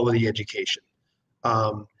quality education.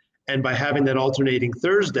 And by having that alternating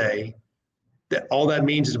Thursday, all that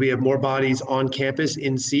means is we have more bodies on campus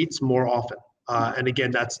in seats more often. And again,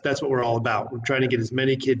 that's what we're all about. We're trying to get as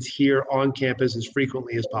many kids here on campus as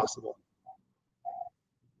frequently as possible.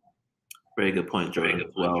 Very good point, Jordan.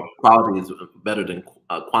 Well, quality is better than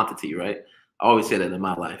quantity, right? I always say that in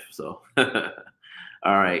my life. So,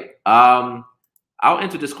 all right. I'll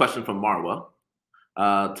enter this question from Marwa.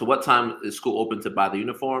 To what time is school open to buy the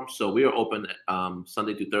uniform? So we are open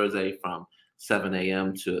Sunday through Thursday from 7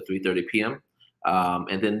 a.m. to 3:30 p.m.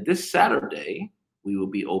 And then this Saturday, we will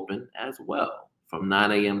be open as well from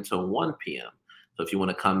 9 a.m. to 1 p.m. So if you want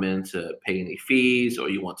to come in to pay any fees or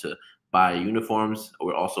you want to buy uniforms,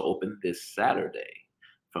 we're also open this Saturday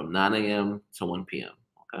from 9 a.m. to 1 p.m.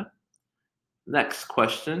 Okay. Next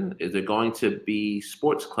question, is there going to be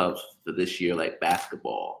sports clubs for this year like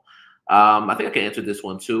basketball? I think I can answer this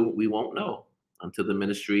one too. We won't know until the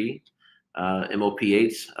ministry,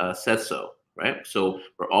 MOPH, says so. Right. So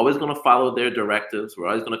we're always going to follow their directives. We're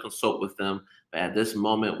always going to consult with them. But at this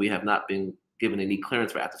moment, we have not been given any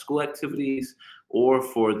clearance for after school activities or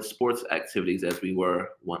for the sports activities as we were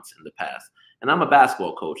once in the past. And I'm a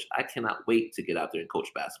basketball coach. I cannot wait to get out there and coach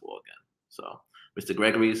basketball again. So Mr.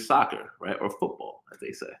 Gregory's soccer, right? Or football, as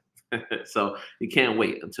they say. So you can't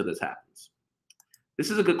wait until this happens.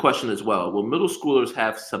 This is a good question as well. Will middle schoolers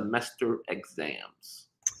have semester exams?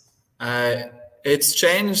 It's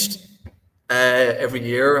changed every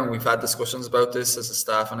year, and we've had discussions about this as a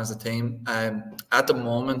staff and as a team. At the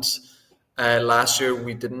moment, last year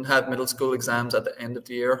we didn't have middle school exams at the end of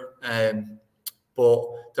the year, but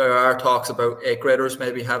there are talks about 8th graders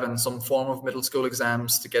maybe having some form of middle school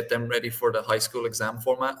exams to get them ready for the high school exam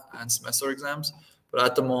format and semester exams. But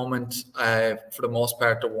at the moment, for the most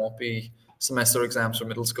part, there won't be semester exams for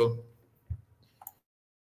middle school.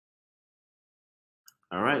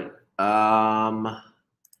 All right.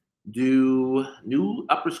 Do new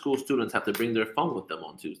upper school students have to bring their phone with them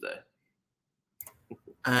on Tuesday?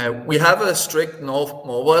 We have a strict no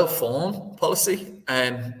mobile phone policy,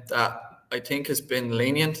 and that I think has been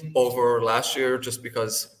lenient over last year, just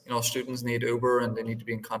because students need Uber and they need to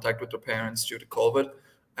be in contact with their parents due to COVID.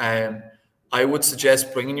 I would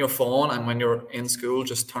suggest bringing your phone, and when you're in school,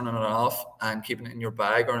 just turning it off and keeping it in your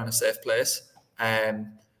bag or in a safe place,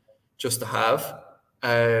 just to have.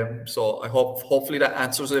 So I hopefully that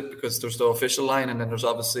answers it, because there's the official line and then there's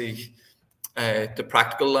obviously the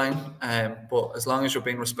practical line. But as long as you're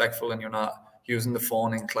being respectful and you're not using the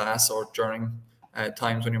phone in class or during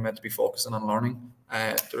times when you're meant to be focusing on learning,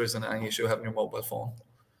 there isn't any issue having your mobile phone.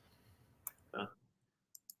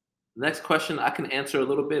 Next question I can answer a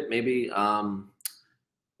little bit. Maybe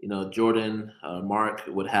Jordan, Mark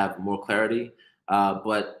would have more clarity.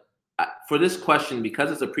 But for this question,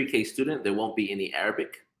 because it's a pre-K student, there won't be any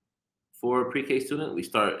Arabic for a pre-K student. We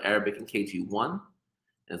start Arabic in KG1,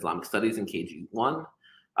 Islamic Studies in KG1.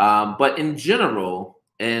 But in general,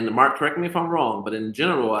 and Mark, correct me if I'm wrong, but in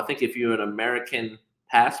general, I think if you're an American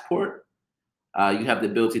passport, you have the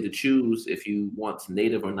ability to choose if you want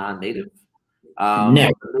native or non-native. No.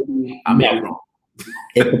 I'm wrong.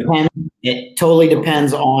 It depends. It totally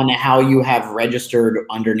depends on how you have registered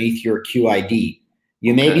underneath your QID.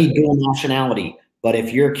 You may be dual nationality, but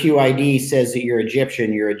if your QID says that you're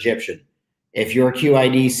Egyptian, you're Egyptian. If your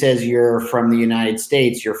QID says you're from the United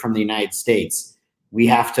States, you're from the United States. We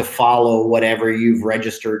have to follow whatever you've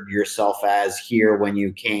registered yourself as here when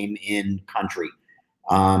you came in country.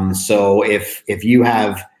 So if you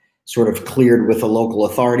have sort of cleared with the local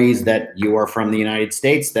authorities that you are from the United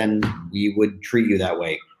States, then we would treat you that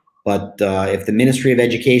way. But if the Ministry of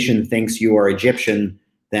Education thinks you are Egyptian,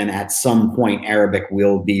 then at some point Arabic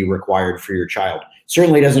will be required for your child.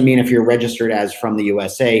 Certainly doesn't mean if you're registered as from the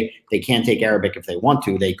USA, they can't take Arabic if they want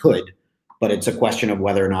to, they could, but it's a question of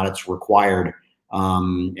whether or not it's required.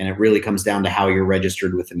 And it really comes down to how you're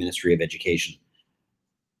registered with the Ministry of Education.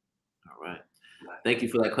 All right. Thank you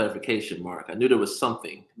for that clarification, Mark. I knew there was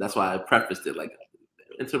something. That's why I prefaced it like,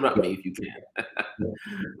 interrupt me if you can.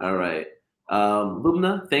 All right.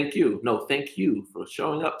 Lubna, thank you. No, thank you for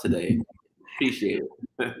showing up today. Appreciate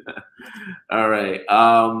it. All right.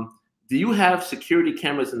 Do you have security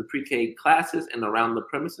cameras in pre-K classes and around the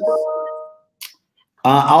premises?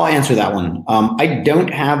 I'll answer that one. I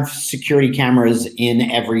don't have security cameras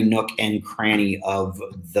in every nook and cranny of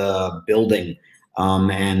the building.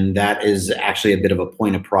 And that is actually a bit of a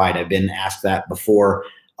point of pride. I've been asked that before.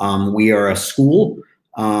 We are a school,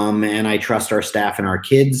 and I trust our staff and our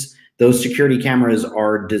kids. Those security cameras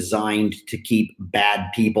are designed to keep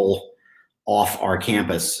bad people off our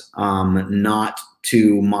campus, not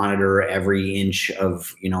to monitor every inch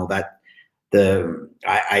of,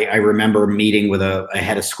 I remember meeting with a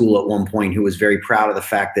head of school at one point who was very proud of the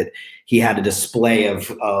fact that he had a display of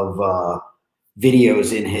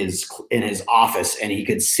videos in his office, and he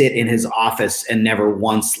could sit in his office and never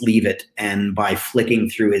once leave it. And by flicking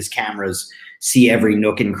through his cameras, see every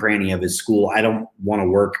nook and cranny of his school. I don't want to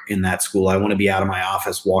work in that school. I want to be out of my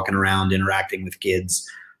office, walking around, interacting with kids.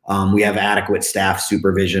 We have adequate staff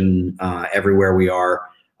supervision everywhere we are.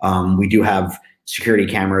 We do have security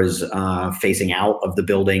cameras facing out of the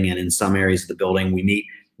building, and in some areas of the building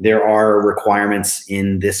there are requirements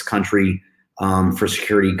in this country for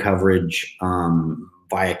security coverage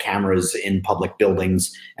via cameras in public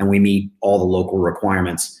buildings, and we meet all the local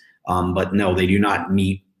requirements. But no, they do not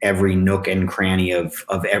meet every nook and cranny of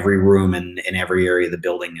every room and in every area of the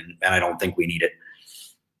building, and I don't think we need it.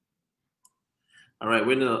 All right,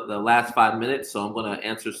 we're in the last 5 minutes, so I'm going to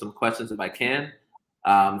answer some questions if I can.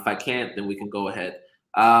 If I can't, then we can go ahead.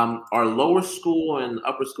 Are lower school and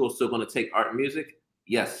upper school still going to take art and music?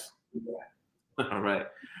 Yes. All right.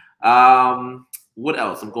 What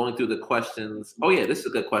else? I'm going through the questions. Oh, yeah, this is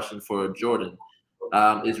a good question for Jordan.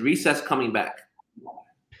 Is recess coming back?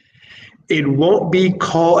 It won't be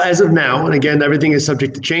called as of now, and again, everything is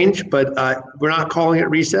subject to change, but we're not calling it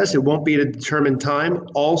recess. It won't be at a determined time.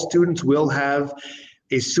 All students will have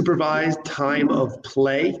a supervised time of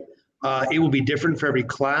play. It will be different for every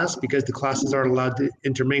class because the classes aren't allowed to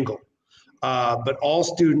intermingle. But all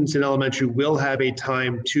students in elementary will have a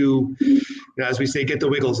time to, as we say, get the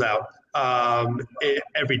wiggles out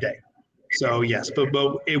every day. So yes, but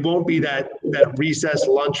it won't be that recess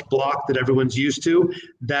lunch block that everyone's used to.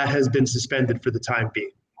 That has been suspended for the time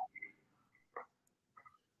being.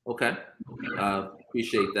 Okay,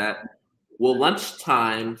 appreciate that. Will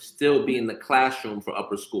lunchtime still be in the classroom for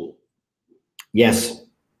upper school? Yes.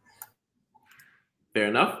 Fair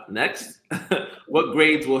enough. Next, what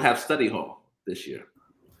grades will have study hall this year?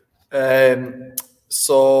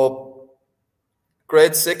 So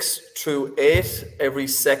grade 6 through 8, every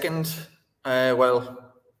second,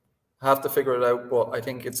 well, I have to figure it out, but I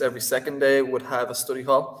think it's every second day would have a study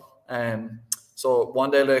hall. So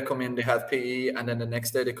one day they come in, they have PE, and then the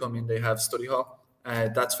next day they come in, they have study hall.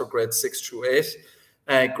 That's for grades 6 through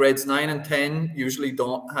 8. Grades 9 and 10 usually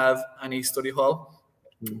don't have any study hall.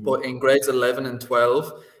 But in grades 11 and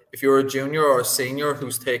 12, if you're a junior or a senior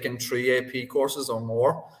who's taken 3 AP courses or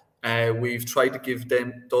more, we've tried to give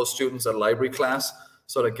those students a library class,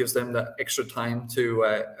 so that gives them the extra time to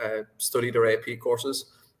study their AP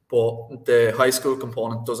courses. But the high school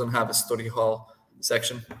component doesn't have a study hall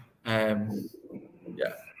section.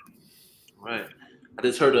 Yeah. Right. I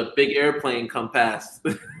just heard a big airplane come past.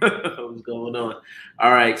 What's going on?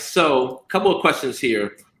 All right. So a couple of questions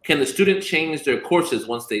here. Can the student change their courses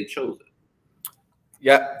once they chose it?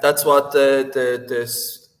 Yeah, that's what the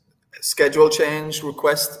schedule change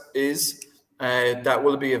request is. That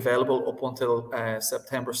will be available up until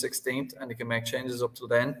September 16th, and you can make changes up till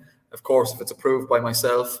then. Of course, if it's approved by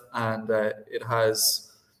myself and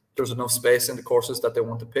there's enough space in the courses that they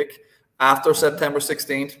want to pick. After September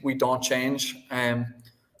 16th, we don't change.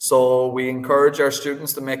 So we encourage our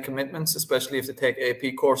students to make commitments, especially if they take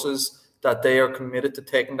AP courses, that they are committed to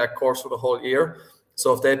taking that course for the whole year.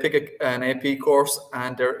 So if they pick an AP course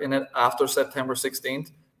and they're in it after September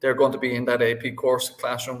 16th, they're going to be in that AP course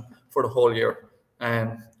classroom for the whole year.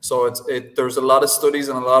 So there's a lot of studies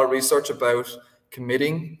and a lot of research about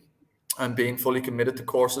committing and being fully committed to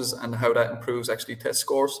courses and how that improves actually test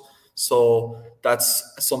scores. So that's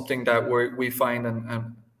something that we find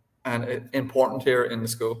and important here in the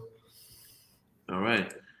school. All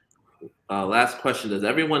right. Last question. Does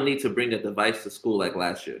everyone need to bring a device to school like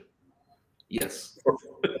last year? Yes.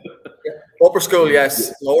 Yeah. Upper school,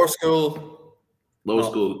 yes. Lower school. Lower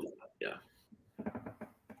school, yeah.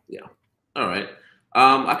 Yeah. All right.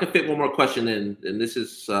 I can fit one more question in, and this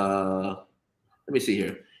is, let me see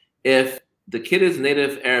here. If the kid is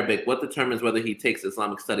native Arabic, what determines whether he takes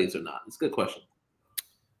Islamic studies or not? It's a good question.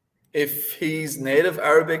 If he's native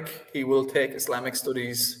Arabic, he will take Islamic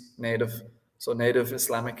studies native. So native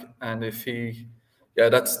Islamic, and if yeah,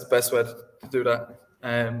 that's the best way to do that.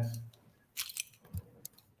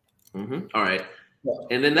 All right. Yeah.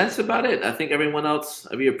 And then that's about it. I think everyone else,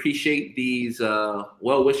 we appreciate these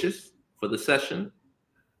well wishes for the session.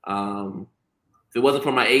 If it wasn't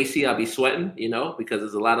for my AC, I'd be sweating, because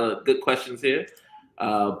there's a lot of good questions here.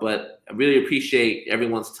 But I really appreciate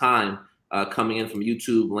everyone's time coming in from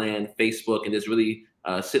YouTube land, Facebook, and just really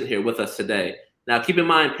sitting here with us today. Now, keep in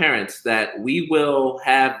mind, parents, that we will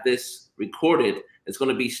have this recorded. It's going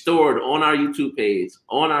to be stored on our YouTube page,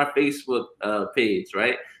 on our Facebook page,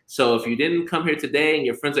 right? So if you didn't come here today and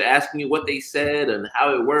your friends are asking you what they said and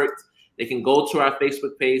how it worked, they can go to our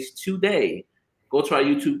Facebook page today. Go to our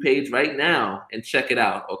YouTube page right now and check it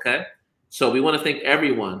out, okay? So we want to thank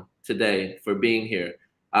everyone today for being here.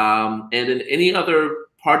 And then any other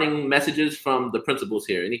parting messages from the principals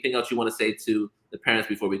here? Anything else you want to say to the parents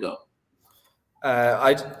before we go?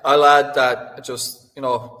 I'll add that just,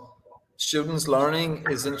 students learning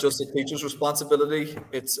isn't just a teacher's responsibility.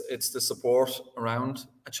 It's the support around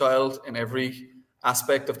a child in every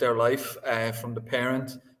aspect of their life, from the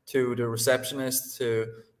parent to the receptionist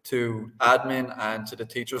to admin and to the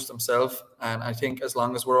teachers themselves. And I think as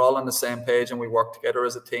long as we're all on the same page and we work together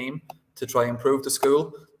as a team to try and improve the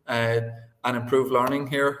school and improve learning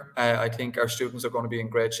here, I think our students are going to be in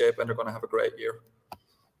great shape and they're going to have a great year.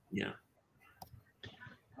 Yeah.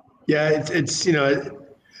 Yeah,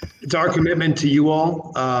 it's our commitment to you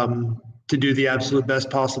all to do the absolute best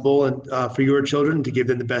possible and for your children, to give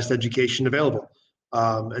them the best education available.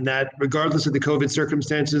 And that regardless of the COVID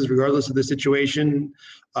circumstances, regardless of the situation,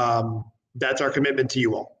 that's our commitment to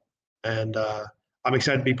you all. And I'm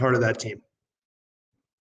excited to be part of that team.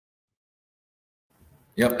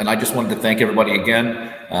 Yep, and I just wanted to thank everybody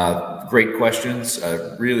again. Great questions,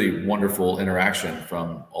 really wonderful interaction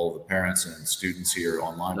from all the parents and students here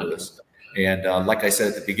online with us. And like I said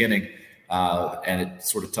at the beginning, and it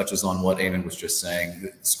sort of touches on what Eamon was just saying,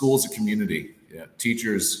 the school is a community,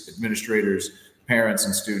 teachers, administrators, parents,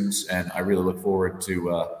 and students, and I really look forward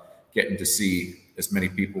to getting to see as many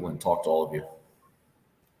people and talk to all of you.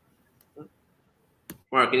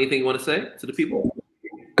 Mark, anything you want to say to the people?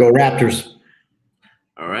 Go Raptors.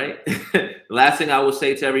 All right. The last thing I will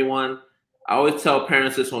say to everyone, I always tell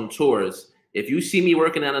parents this on tours. If you see me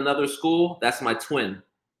working at another school, that's my twin.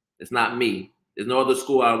 It's not me. There's no other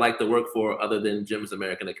school I would like to work for other than Jim's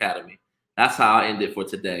American Academy. That's how I end it for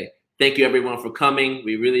today. Thank you, everyone, for coming.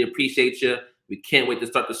 We really appreciate you. We can't wait to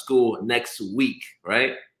start the school next week,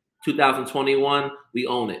 right? 2021, we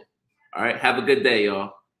own it. All right. Have a good day,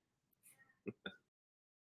 y'all.